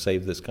we're going to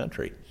save this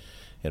country.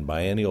 And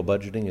biennial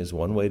budgeting is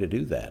one way to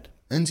do that.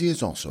 Enzi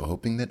is also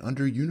hoping that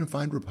under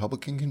unified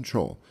Republican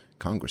control,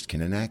 Congress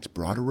can enact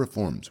broader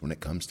reforms when it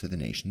comes to the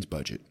nation's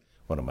budget.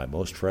 One of my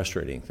most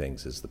frustrating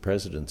things is the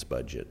president's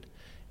budget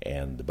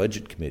and the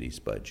budget committee's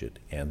budget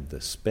and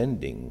the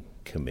spending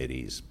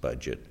committee's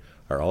budget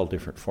are all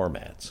different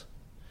formats.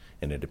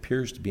 And it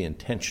appears to be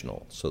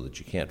intentional so that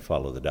you can't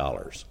follow the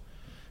dollars.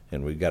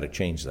 And we've got to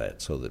change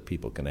that so that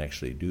people can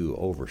actually do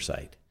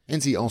oversight.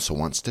 Enzi also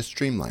wants to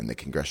streamline the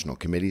congressional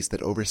committees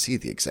that oversee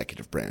the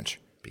executive branch,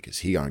 because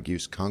he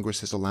argues Congress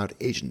has allowed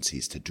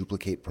agencies to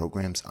duplicate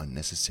programs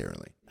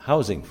unnecessarily.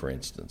 Housing, for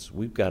instance,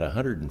 we've got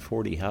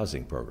 140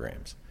 housing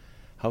programs.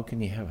 How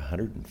can you have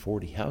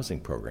 140 housing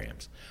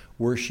programs?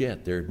 Worse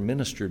yet, they're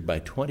administered by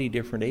 20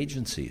 different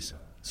agencies.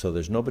 So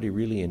there's nobody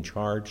really in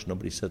charge,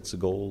 nobody sets the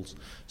goals.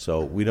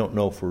 So we don't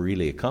know if we're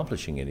really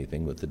accomplishing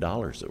anything with the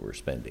dollars that we're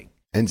spending.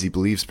 Enzi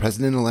believes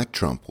President-elect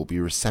Trump will be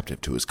receptive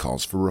to his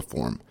calls for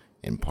reform,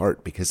 in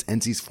part because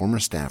Enzi's former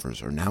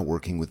staffers are now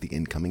working with the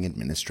incoming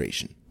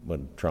administration.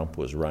 When Trump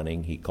was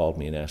running, he called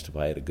me and asked if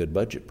I had a good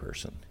budget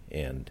person.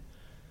 And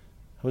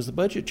I was the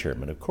budget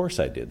chairman. Of course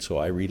I did. So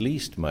I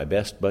released my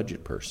best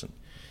budget person.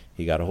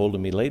 He got a hold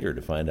of me later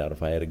to find out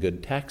if I had a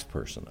good tax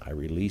person. I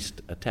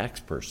released a tax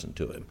person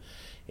to him.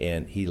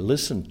 And he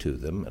listened to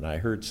them, and I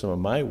heard some of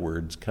my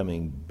words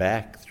coming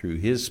back through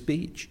his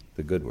speech,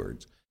 the good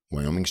words.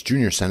 Wyoming's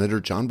junior Senator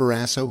John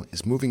Barrasso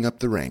is moving up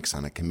the ranks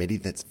on a committee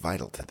that's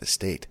vital to the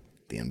state,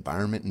 the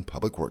Environment and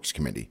Public Works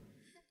Committee.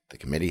 The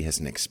committee has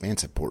an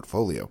expansive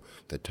portfolio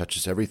that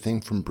touches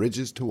everything from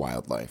bridges to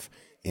wildlife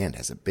and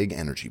has a big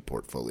energy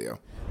portfolio.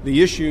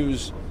 The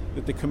issues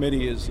that the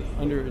committee is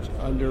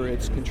under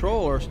its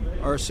control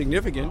are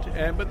significant,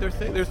 but they're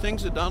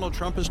things that Donald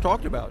Trump has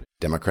talked about.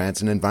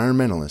 Democrats and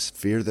environmentalists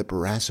fear that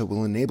Barrasso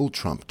will enable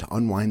Trump to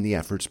unwind the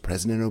efforts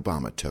President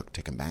Obama took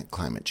to combat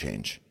climate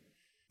change.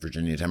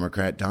 Virginia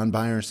Democrat Don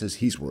Beyer says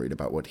he's worried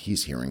about what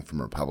he's hearing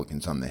from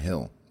Republicans on the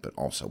Hill, but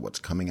also what's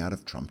coming out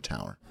of Trump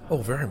Tower. Oh,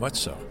 very much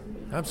so.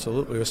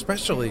 Absolutely.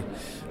 Especially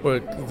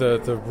what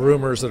the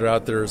rumors that are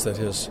out there is that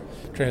his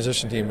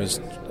transition team has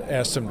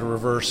asked him to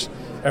reverse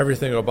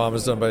everything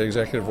Obama's done by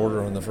executive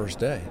order on the first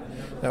day.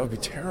 That would be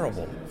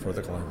terrible for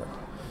the climate.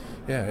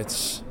 Yeah,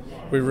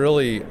 we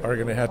really are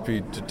going to have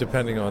to be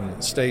depending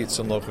on states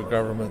and local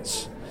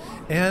governments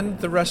and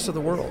the rest of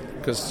the world.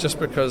 Because just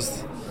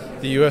because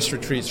the U.S.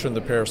 retreats from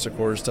the Paris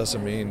Accords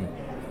doesn't mean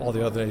all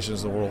the other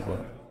nations of the world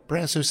will.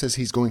 Barrasso says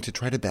he's going to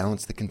try to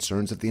balance the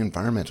concerns of the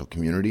environmental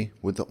community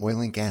with the oil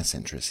and gas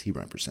interests he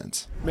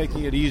represents.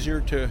 Making it easier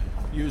to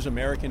use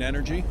American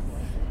energy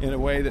in a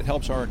way that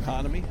helps our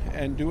economy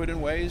and do it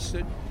in ways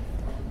that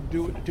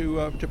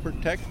to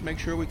protect, make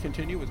sure we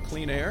continue with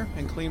clean air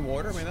and clean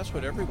water. I mean, that's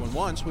what everyone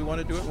wants. We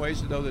want to do it in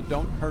ways, though, that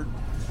don't hurt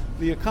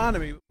the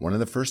economy. One of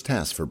the first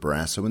tasks for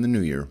Barrasso in the new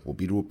year will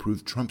be to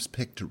approve Trump's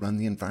pick to run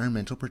the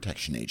Environmental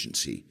Protection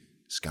Agency,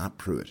 Scott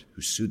Pruitt,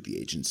 who sued the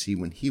agency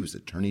when he was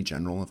Attorney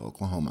General of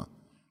Oklahoma.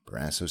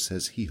 Barrasso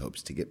says he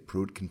hopes to get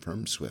Pruitt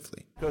confirmed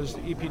swiftly. Because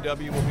the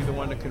EPW will be the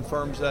one that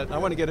confirms that. I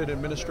want to get an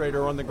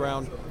administrator on the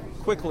ground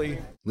quickly.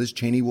 Liz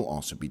Cheney will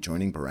also be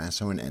joining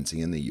Barrasso and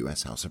Enzi in the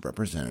U.S. House of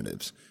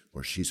Representatives,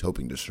 where she's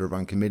hoping to serve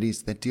on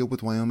committees that deal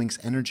with Wyoming's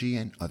energy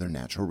and other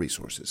natural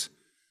resources.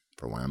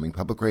 For Wyoming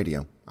Public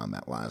Radio, I'm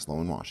Matt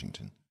Laszlo in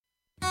Washington.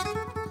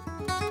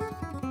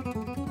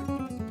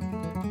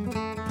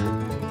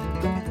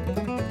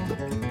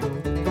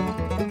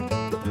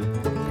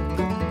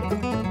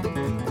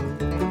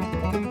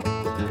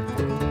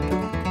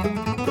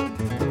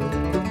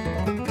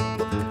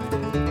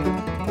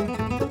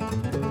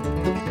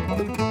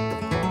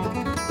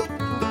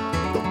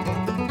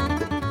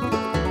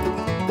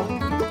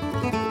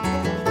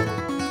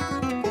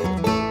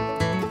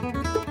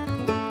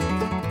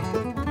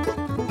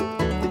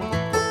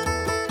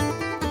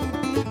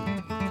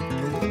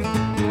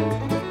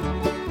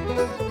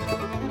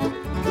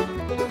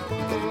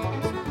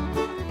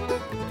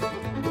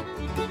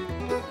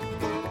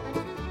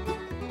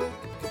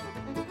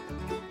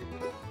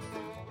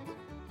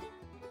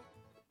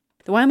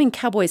 The Wyoming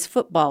Cowboys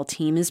football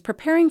team is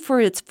preparing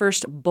for its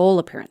first bowl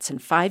appearance in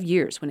 5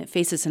 years when it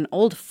faces an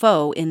old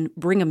foe in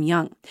Brigham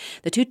Young.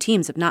 The two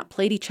teams have not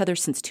played each other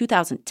since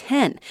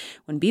 2010,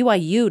 when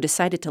BYU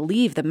decided to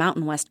leave the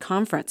Mountain West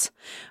Conference.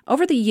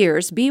 Over the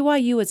years,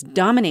 BYU has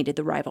dominated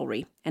the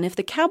rivalry, and if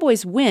the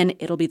Cowboys win,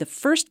 it'll be the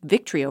first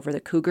victory over the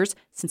Cougars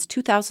since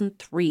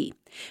 2003.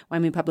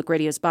 Wyoming Public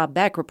Radio's Bob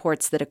Beck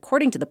reports that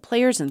according to the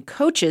players and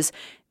coaches,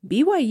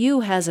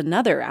 BYU has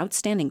another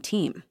outstanding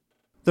team.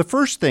 The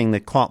first thing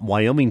that caught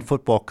Wyoming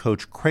football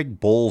coach Craig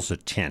Bohl's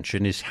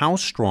attention is how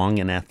strong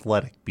and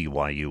athletic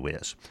BYU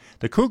is.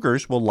 The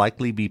Cougars will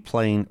likely be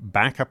playing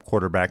backup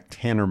quarterback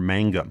Tanner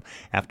Mangum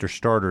after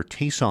starter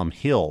Taysom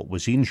Hill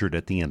was injured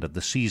at the end of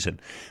the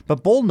season.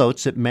 But Bohl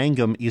notes that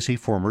Mangum is a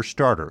former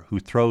starter who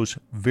throws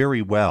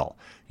very well.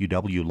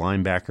 UW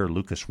linebacker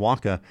Lucas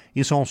Waka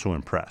is also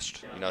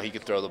impressed. You know, he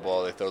can throw the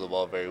ball. They throw the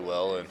ball very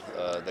well, and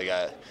they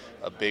got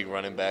a big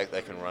running back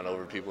that can run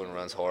over people and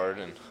runs hard,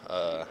 and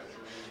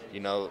you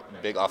know,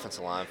 big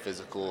offensive line,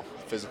 physical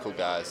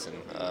guys,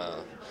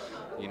 and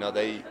you know,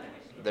 they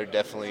they're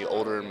definitely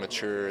older and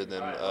mature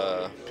than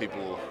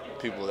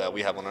people that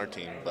we have on our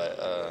team.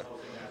 But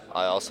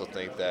I also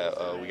think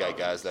that we got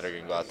guys that are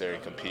going to go out there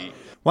and compete.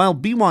 While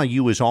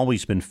BYU has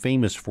always been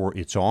famous for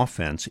its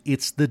offense,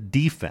 it's the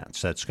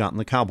defense that's gotten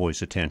the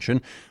Cowboys'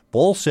 attention.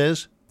 Bull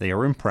says they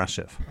are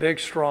impressive. Big,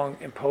 strong,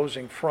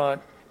 imposing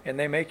front, and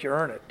they make you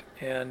earn it.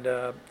 And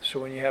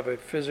so when you have a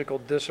physical,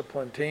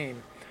 disciplined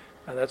team,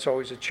 that's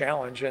always a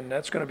challenge, and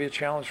that's going to be a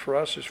challenge for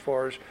us as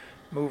far as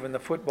moving the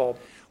football.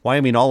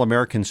 Wyoming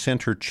All-American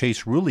center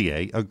Chase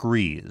Roulier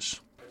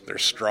agrees. They're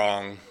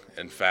strong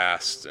and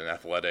fast and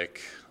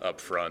athletic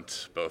up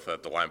front, both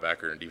at the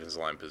linebacker and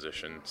defensive line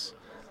positions,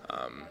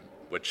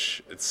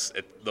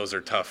 those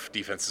are tough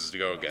defenses to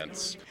go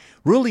against.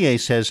 Roulier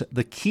says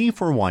the key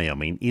for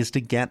Wyoming is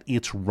to get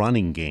its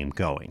running game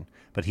going,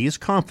 but he is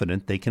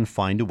confident they can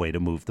find a way to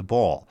move the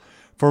ball.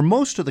 For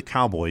most of the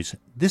Cowboys,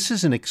 this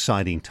is an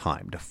exciting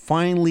time to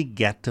finally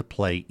get to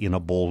play in a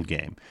bowl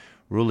game.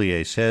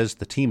 Roulier says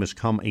the team has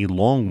come a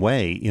long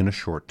way in a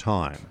short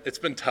time. It's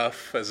been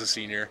tough as a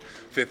senior,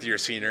 fifth-year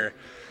senior,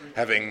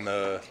 having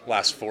the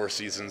last 4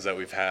 seasons that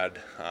we've had.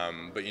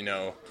 But,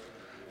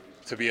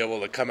 to be able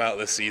to come out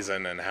this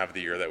season and have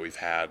the year that we've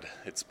had,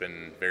 it's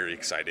been very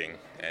exciting,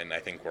 and I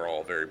think we're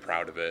all very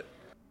proud of it.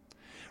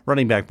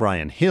 Running back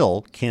Brian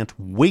Hill can't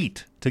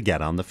wait to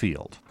get on the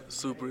field.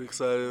 Super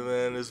excited,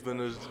 man. It's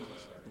been a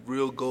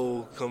real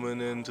goal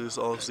coming into this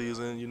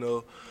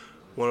offseason.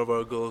 One of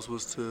our goals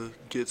was to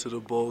get to the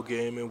bowl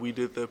game, and we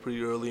did that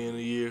pretty early in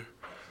the year.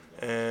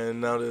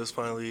 And now that it's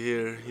finally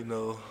here,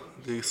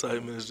 the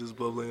excitement is just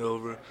bubbling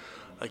over.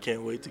 I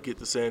can't wait to get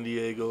to San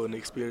Diego and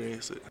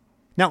experience it.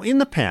 Now, in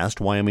the past,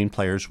 Wyoming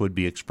players would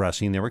be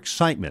expressing their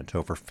excitement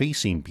over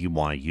facing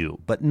BYU,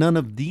 but none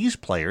of these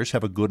players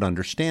have a good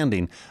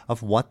understanding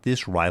of what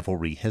this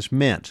rivalry has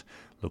meant.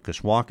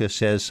 Lucas Waka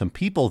says some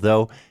people,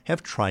 though,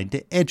 have tried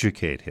to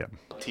educate him.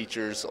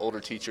 Teachers, older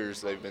teachers,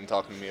 they've been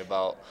talking to me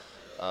about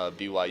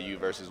BYU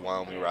versus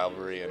Wyoming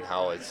rivalry and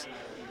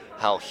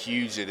how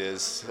huge it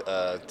is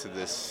to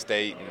this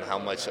state and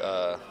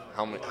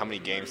how many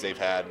games they've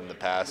had in the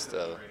past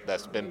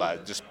that's been by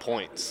just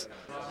points.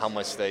 How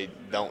much they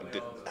don't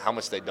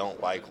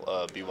like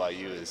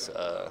BYU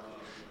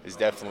is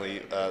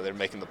definitely they're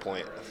making the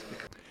point.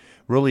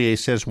 Roulier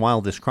says while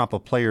this crop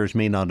of players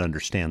may not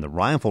understand the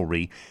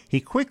rivalry,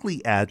 he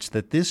quickly adds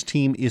that this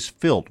team is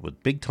filled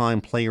with big-time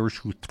players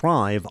who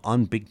thrive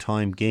on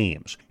big-time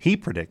games. He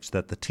predicts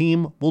that the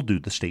team will do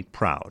the state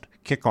proud.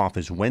 Kickoff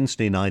is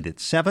Wednesday night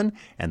at 7,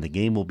 and the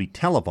game will be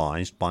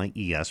televised by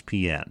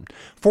ESPN.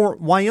 For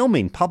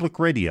Wyoming Public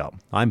Radio,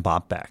 I'm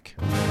Bob Beck.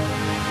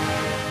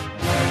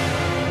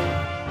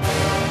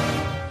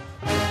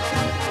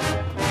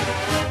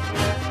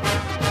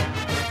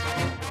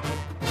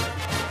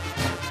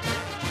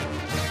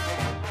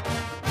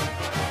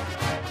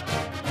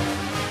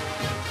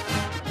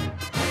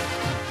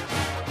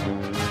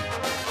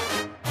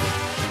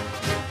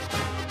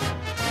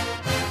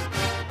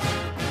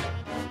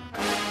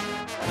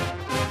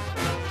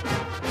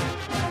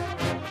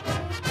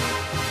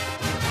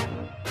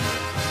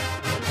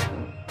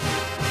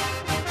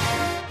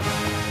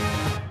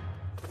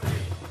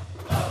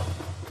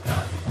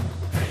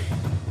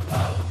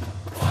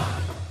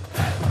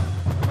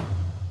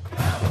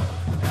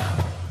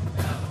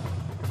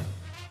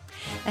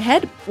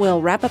 Ahead,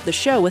 we'll wrap up the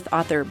show with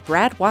author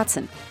Brad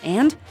Watson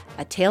and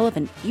A Tale of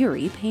an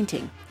Eerie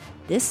Painting.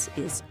 This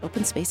is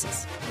Open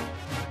Spaces.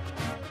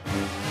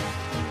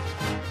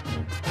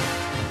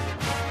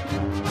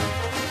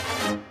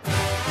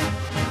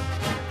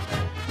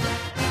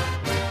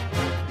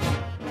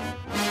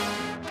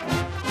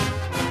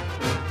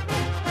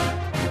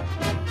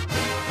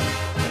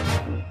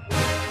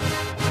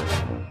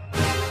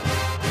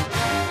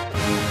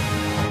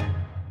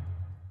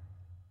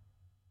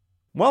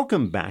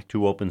 Welcome back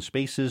to Open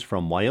Spaces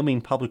from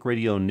Wyoming Public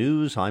Radio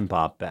News. I'm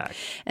Bob Beck.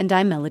 And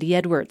I'm Melody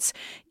Edwards.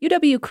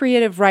 UW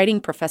creative writing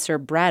professor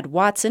Brad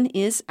Watson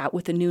is out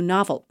with a new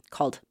novel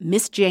called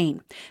Miss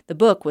Jane. The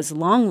book was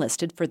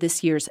longlisted for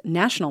this year's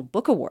National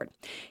Book Award.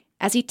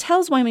 As he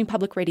tells Wyoming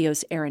Public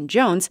Radio's Aaron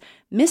Jones,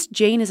 Miss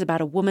Jane is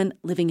about a woman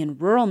living in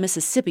rural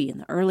Mississippi in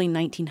the early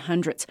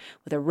 1900s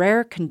with a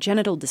rare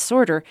congenital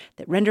disorder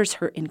that renders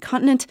her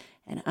incontinent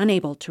and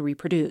unable to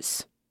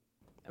reproduce.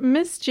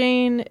 Miss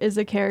Jane is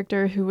a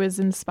character who was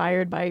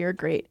inspired by your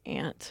great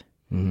aunt.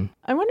 Mm-hmm.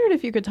 I wondered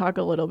if you could talk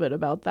a little bit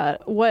about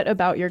that. What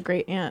about your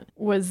great aunt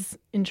was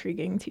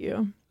intriguing to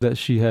you? That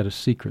she had a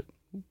secret.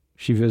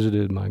 She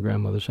visited my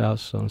grandmother's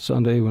house on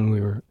Sunday when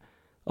we were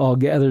all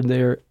gathered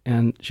there,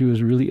 and she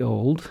was really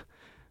old.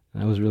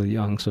 I was really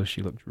young, so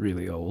she looked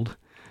really old.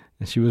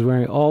 And she was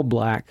wearing all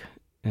black,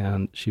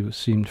 and she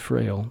seemed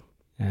frail.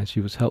 And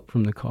she was helped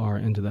from the car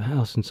into the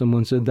house, and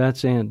someone said,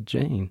 "That's Aunt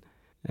Jane."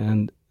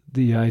 And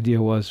the idea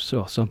was,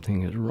 so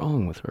something is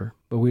wrong with her,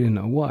 but we didn't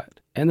know what.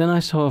 And then I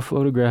saw a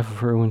photograph of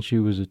her when she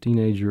was a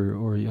teenager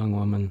or a young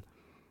woman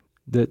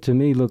that to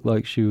me looked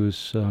like she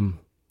was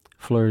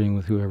flirting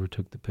with whoever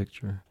took the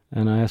picture.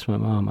 And I asked my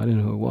mom, I didn't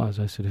know who it was.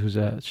 I said, "Who's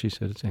that?" She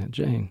said, "It's Aunt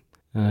Jane."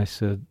 And I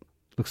said,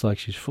 looks like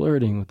she's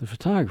flirting with the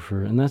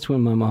photographer. And that's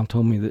when my mom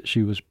told me that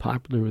she was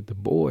popular with the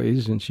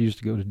boys and she used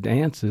to go to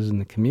dances in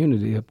the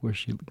community up where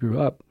she grew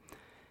up.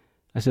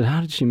 I said,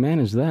 how did she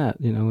manage that,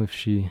 if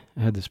she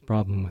had this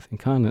problem with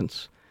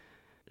incontinence?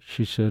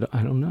 She said,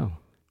 I don't know.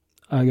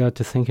 I got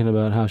to thinking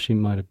about how she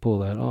might have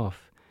pulled that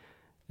off.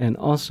 And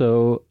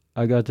also,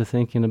 I got to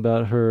thinking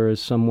about her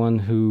as someone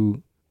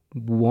who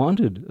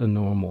wanted a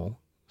normal,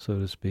 so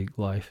to speak,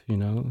 life,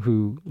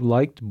 who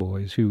liked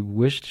boys, who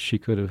wished she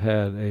could have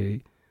had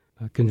a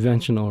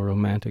conventional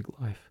romantic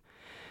life.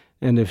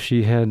 And if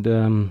she had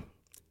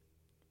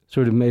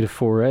sort of made a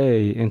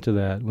foray into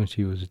that when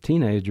she was a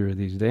teenager,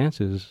 these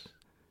dances,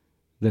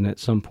 then at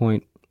some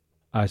point,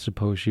 I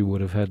suppose she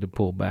would have had to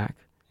pull back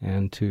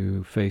and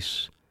to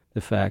face the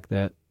fact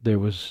that there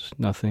was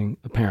nothing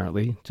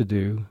apparently to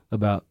do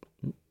about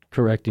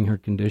correcting her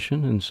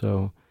condition, and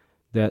so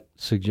that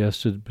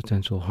suggested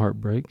potential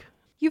heartbreak.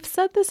 You've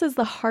said this is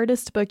the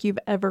hardest book you've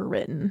ever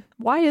written.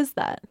 Why is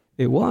that?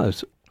 It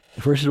was.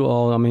 First of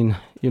all,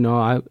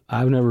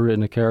 I've never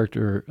written a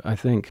character, I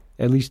think,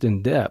 at least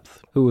in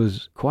depth, who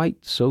was quite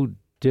so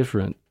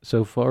different,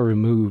 so far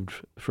removed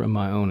from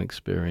my own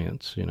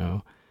experience,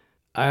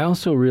 I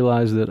also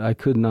realized that I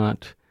could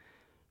not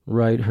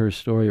write her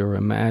story or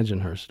imagine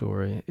her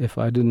story if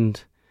I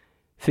didn't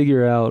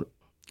figure out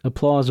a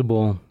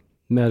plausible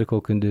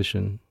medical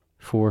condition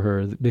for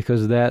her,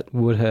 because that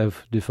would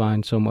have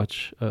defined so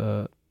much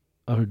of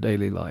her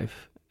daily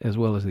life as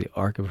well as the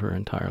arc of her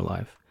entire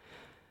life.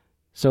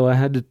 So I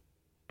had to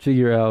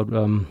figure out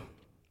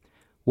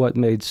what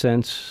made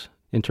sense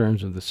in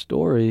terms of the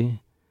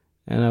story,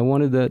 and I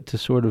wanted that to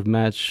sort of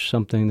match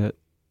something that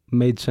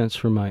made sense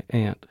for my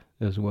aunt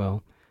as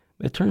well.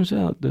 It turns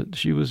out that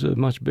she was a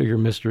much bigger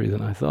mystery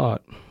than I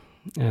thought,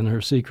 and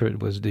her secret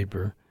was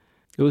deeper.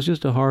 It was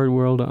just a hard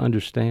world to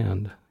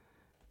understand.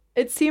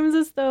 It seems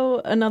as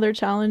though another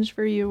challenge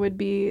for you would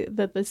be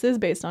that this is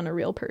based on a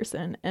real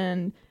person,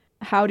 and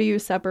how do you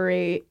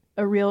separate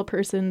a real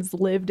person's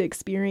lived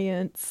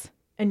experience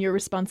and your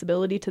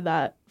responsibility to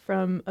that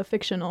from a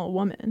fictional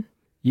woman?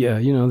 Yeah,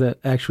 that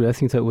actually, I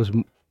think that was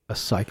a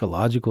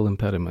psychological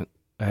impediment.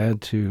 I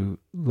had to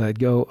let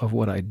go of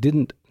what I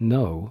didn't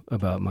know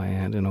about my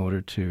aunt in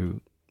order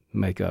to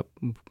make up,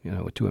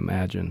 to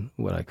imagine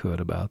what I could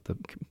about the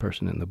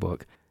person in the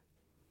book.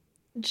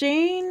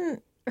 Jane,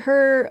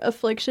 her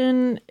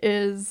affliction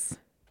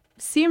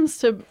seems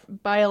to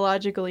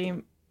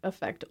biologically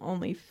affect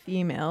only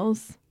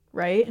females,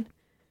 right?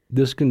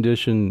 This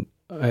condition,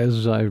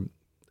 as I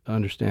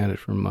understand it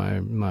from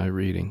my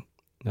reading,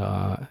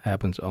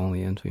 happens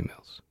only in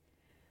females.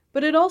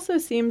 But it also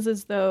seems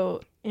as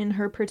though in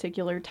her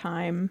particular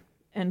time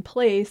and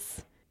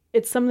place,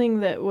 it's something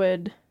that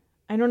would,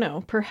 I don't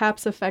know,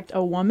 perhaps affect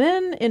a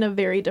woman in a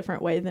very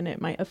different way than it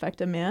might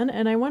affect a man.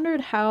 And I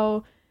wondered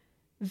how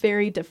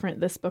very different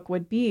this book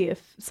would be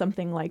if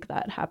something like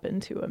that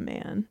happened to a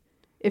man,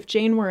 if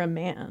Jane were a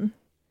man.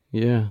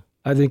 Yeah,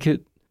 I think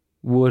it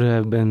would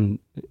have been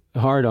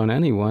hard on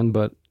anyone,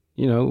 but,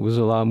 it was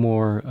a lot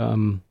more,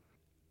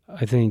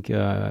 I think,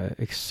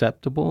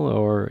 acceptable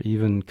or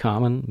even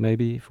common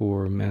maybe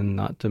for men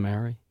not to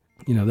marry.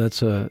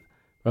 That's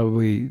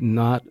probably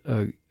not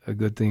a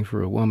good thing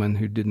for a woman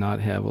who did not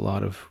have a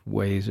lot of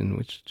ways in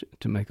which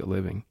to make a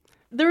living.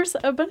 There's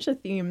a bunch of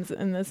themes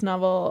in this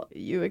novel.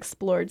 You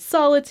explored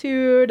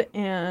solitude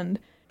and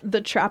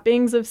the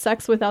trappings of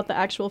sex without the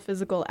actual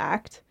physical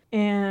act,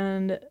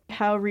 and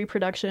how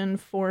reproduction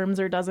forms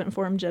or doesn't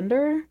form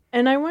gender.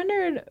 And I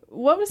wondered,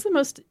 what was the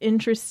most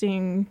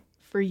interesting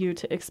for you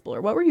to explore?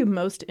 What were you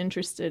most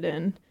interested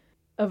in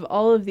of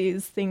all of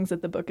these things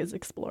that the book is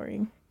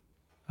exploring?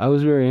 I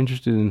was very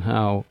interested in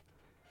how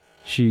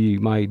she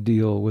might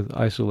deal with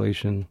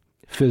isolation,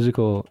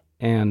 physical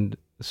and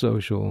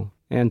social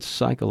and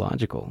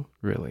psychological,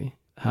 really.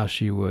 How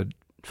she would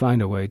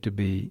find a way to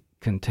be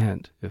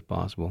content, if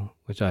possible,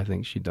 which I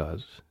think she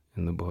does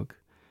in the book.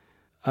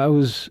 I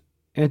was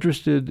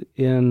interested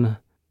in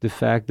the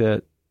fact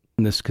that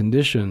this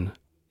condition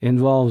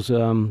involves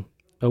a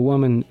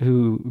woman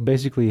who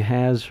basically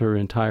has her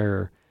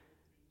entire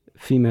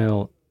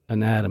female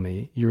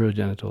anatomy,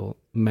 urogenital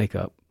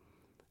makeup,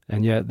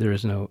 and yet there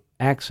is no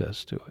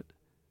access to it.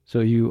 So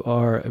you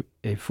are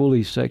a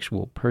fully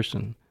sexual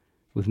person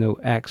with no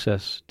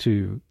access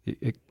to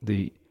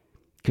the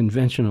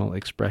conventional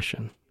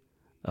expression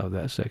of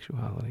that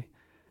sexuality.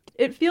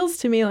 It feels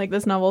to me like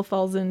this novel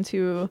falls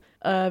into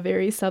a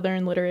very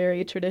Southern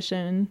literary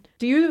tradition.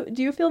 Do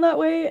you feel that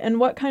way? And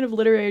what kind of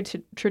literary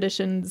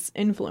traditions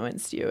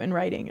influenced you in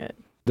writing it?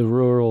 The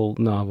rural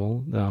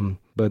novel,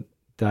 but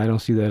I don't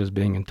see that as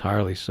being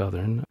entirely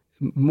Southern.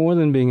 More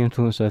than being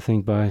influenced, I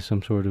think, by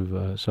some sort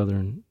of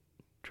Southern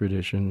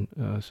tradition,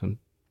 some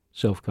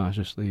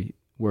self-consciously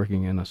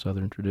working in a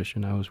Southern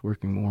tradition. I was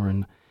working more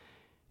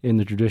in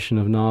the tradition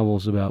of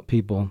novels about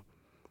people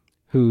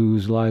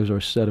whose lives are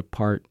set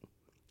apart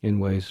in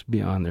ways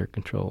beyond their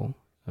control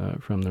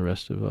from the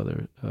rest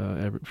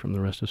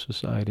of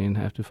society, and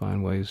have to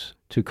find ways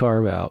to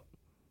carve out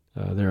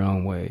their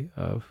own way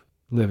of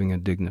living a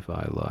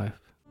dignified life.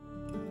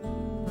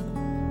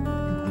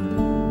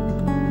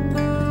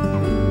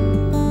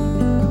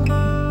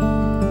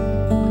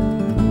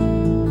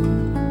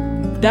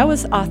 That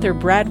was author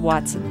Brad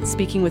Watson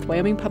speaking with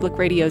Wyoming Public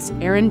Radio's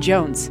Aaron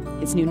Jones.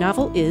 His new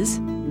novel is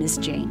Miss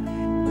Jane.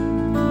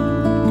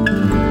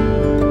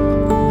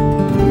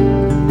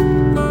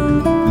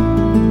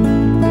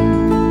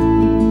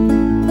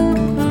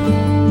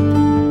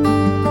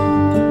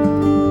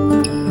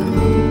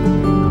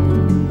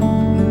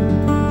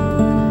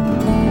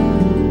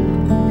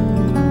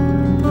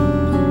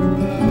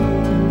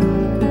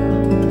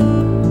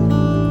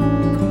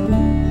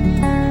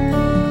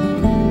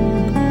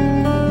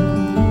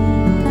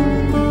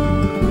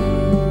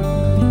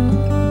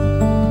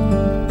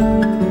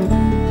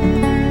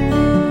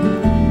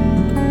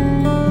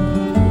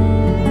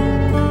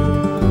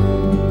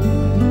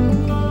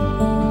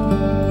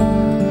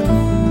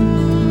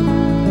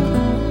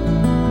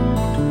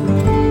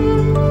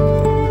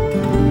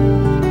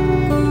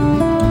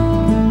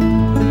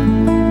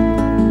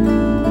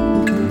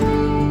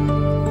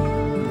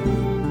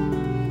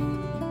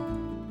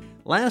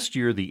 Last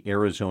year, the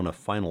Arizona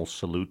Final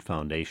Salute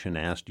Foundation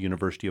asked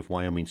University of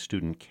Wyoming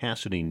student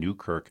Cassidy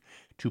Newkirk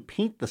to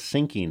paint the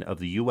sinking of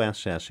the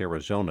USS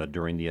Arizona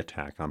during the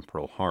attack on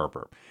Pearl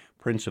Harbor.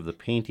 Prints of the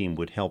painting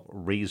would help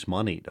raise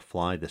money to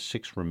fly the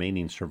 6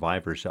 remaining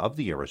survivors of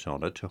the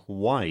Arizona to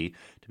Hawaii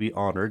to be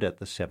honored at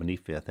the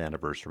 75th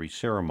anniversary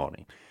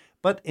ceremony.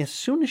 But as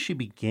soon as she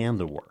began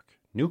the work,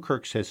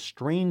 Newkirk says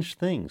strange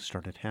things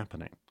started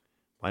happening.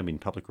 Wyoming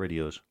Public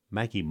Radio's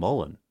Maggie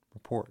Mullen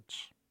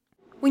reports.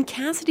 When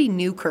Cassidy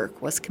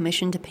Newkirk was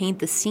commissioned to paint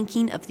the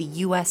sinking of the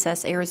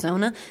USS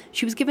Arizona,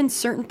 she was given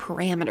certain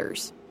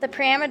parameters. The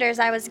parameters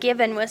I was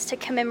given was to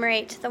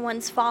commemorate the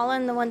ones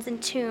fallen, the ones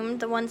entombed,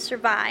 the ones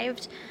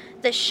survived,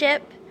 the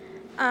ship,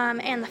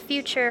 and the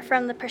future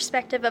from the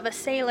perspective of a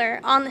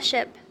sailor on the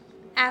ship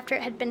after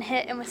it had been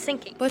hit and was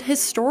sinking. But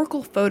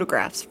historical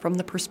photographs from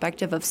the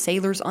perspective of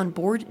sailors on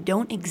board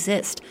don't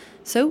exist,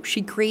 so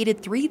she created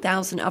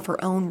 3,000 of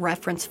her own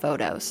reference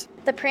photos.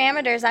 The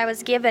parameters I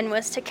was given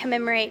was to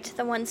commemorate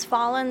the ones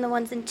fallen, the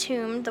ones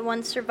entombed, the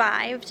ones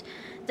survived,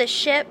 the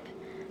ship,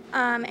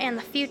 and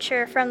the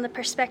future from the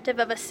perspective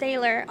of a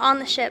sailor on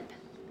the ship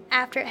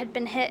after it had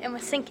been hit and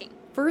was sinking.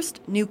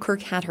 First,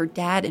 Newkirk had her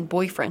dad and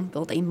boyfriend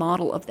build a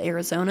model of the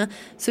Arizona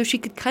so she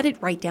could cut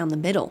it right down the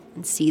middle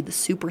and see the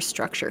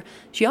superstructure.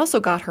 She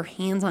also got her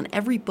hands on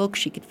every book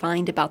she could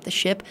find about the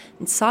ship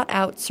and sought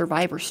out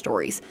survivor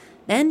stories.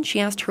 Then she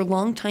asked her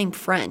longtime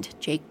friend,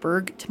 Jake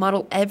Berg, to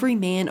model every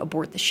man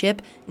aboard the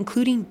ship,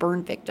 including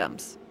burn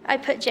victims. I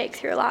put Jake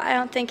through a lot. I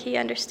don't think he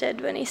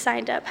understood when he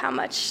signed up how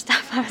much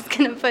stuff I was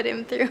going to put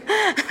him through.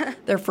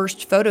 Their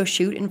first photo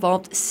shoot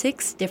involved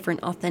 6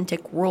 different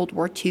authentic World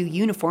War II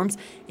uniforms,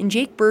 and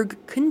Jake Berg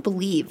couldn't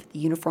believe the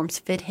uniforms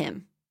fit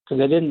him. Because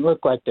they didn't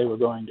look like they were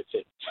going to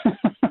fit.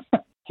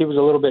 He was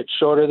a little bit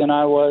shorter than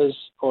I was,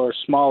 or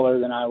smaller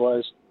than I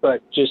was,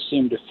 but just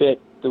seemed to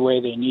fit the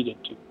way they needed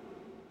to.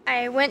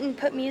 I went and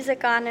put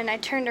music on, and I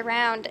turned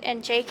around,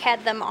 and Jake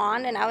had them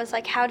on, and I was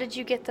like, how did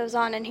you get those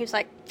on? And he was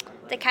like,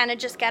 they kind of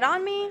just get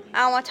on me.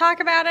 I don't want to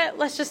talk about it.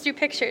 Let's just do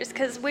pictures,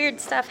 because weird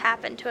stuff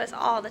happened to us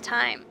all the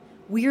time.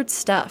 Weird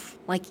stuff,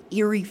 like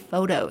eerie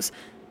photos.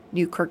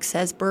 Newkirk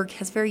says Berg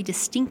has very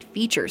distinct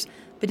features,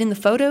 but in the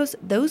photos,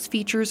 those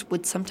features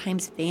would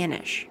sometimes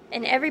vanish.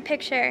 In every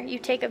picture you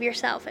take of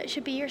yourself, it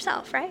should be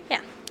yourself, right?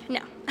 Yeah.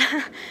 No.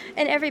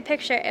 In every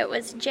picture, it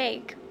was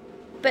Jake,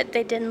 but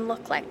they didn't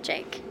look like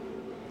Jake.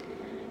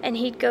 And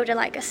he'd go to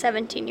like a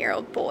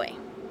 17-year-old boy,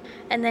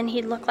 and then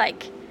he'd look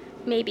like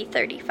maybe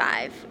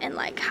 35 and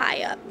like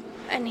high up,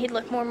 and he'd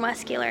look more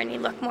muscular, and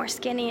he'd look more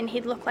skinny, and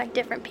he'd look like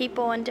different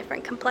people and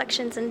different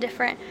complexions and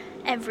different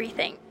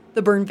everything.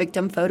 The burn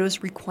victim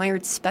photos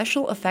required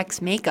special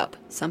effects makeup,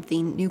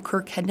 something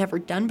Newkirk had never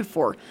done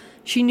before.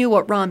 She knew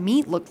what raw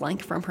meat looked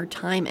like from her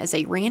time as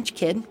a ranch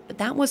kid, but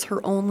that was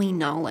her only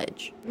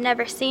knowledge.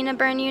 Never seen a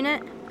burn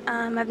unit.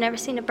 I've never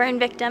seen a burn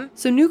victim.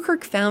 So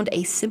Newkirk found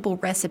a simple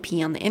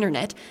recipe on the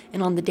internet,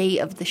 and on the day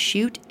of the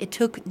shoot, it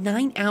took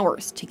 9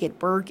 hours to get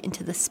Berg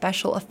into the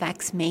special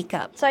effects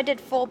makeup. So I did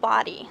full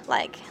body,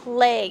 like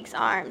legs,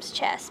 arms,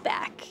 chest,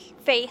 back,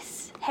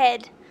 face,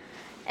 head,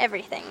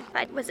 everything.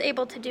 I was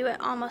able to do it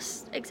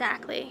almost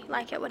exactly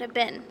like it would have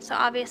been. So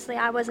obviously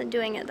I wasn't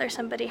doing it. There's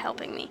somebody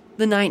helping me.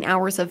 The 9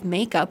 hours of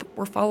makeup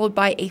were followed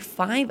by a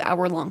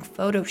 5-hour-long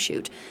photo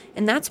shoot.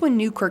 And that's when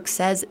Newkirk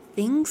says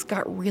things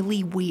got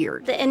really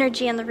weird. The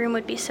energy in the room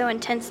would be so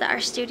intense that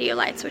our studio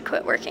lights would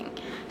quit working.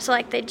 So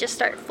like they'd just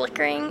start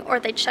flickering or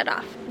they'd shut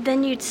off.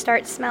 Then you'd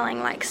start smelling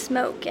like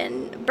smoke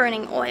and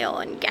burning oil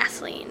and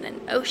gasoline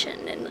and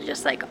ocean and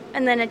just like,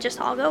 and then it'd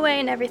just all go away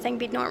and everything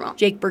be normal.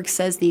 Jake Berg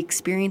says the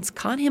experience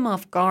caught him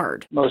off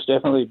guard. Most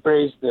definitely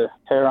grazed the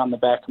hair on the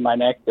back of my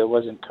neck that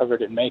wasn't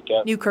covered in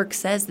makeup. Newkirk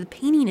says the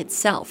painting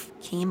itself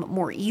came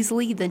more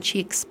easily than she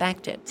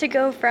expected. To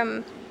go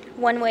from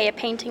one way of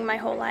painting my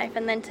whole life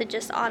and then to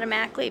just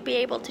automatically be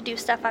able to do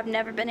stuff I've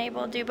never been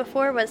able to do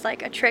before was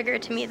like a trigger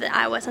to me that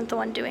I wasn't the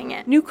one doing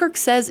it. Newkirk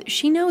says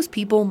she knows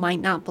people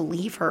might not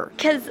believe her.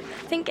 Because I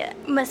think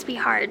it must be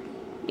hard,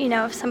 you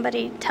know, if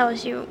somebody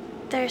tells you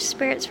there's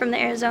spirits from the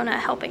Arizona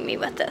helping me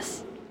with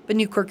this. But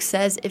Newkirk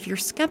says if you're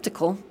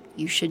skeptical,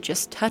 you should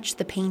just touch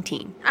the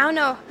painting. I don't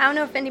know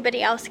if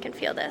anybody else can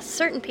feel this.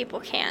 Certain people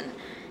can,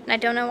 and I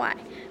don't know why.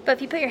 But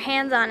if you put your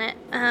hands on it,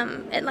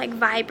 it like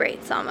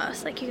vibrates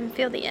almost, like you can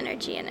feel the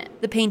energy in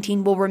it. The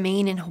painting will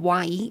remain in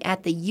Hawaii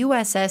at the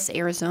USS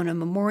Arizona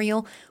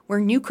Memorial, where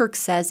Newkirk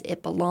says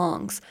it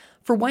belongs.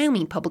 For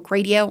Wyoming Public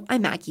Radio,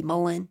 I'm Maggie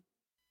Mullen.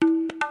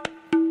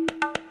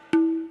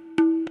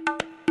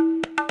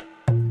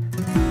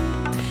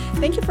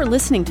 Thank you for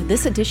listening to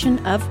this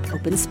edition of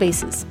Open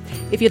Spaces.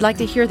 If you'd like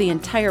to hear the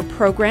entire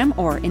program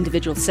or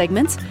individual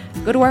segments,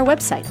 go to our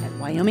website at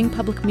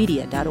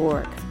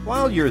wyomingpublicmedia.org.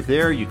 While you're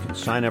there, you can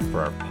sign up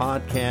for our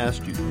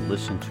podcast. You can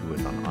listen to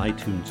it on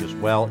iTunes as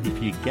well.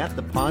 If you get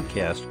the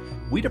podcast,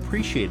 we'd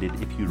appreciate it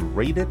if you'd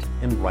rate it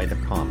and write a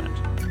comment.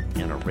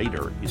 Anna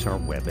Rader is our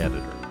web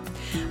editor.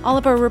 All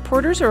of our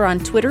reporters are on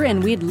Twitter,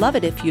 and we'd love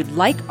it if you'd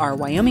like our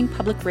Wyoming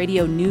Public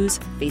Radio News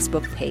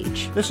Facebook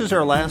page. This is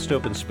our last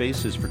Open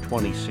Spaces for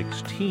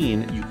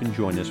 2016. You can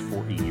join us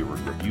for a year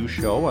in review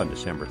show on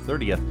December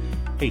 30th.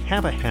 Hey,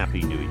 have a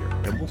happy new year,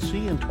 and we'll see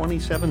you in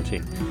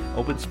 2017.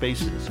 Open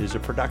Spaces is a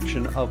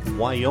production of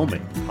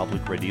Wyoming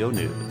Public Radio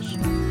News.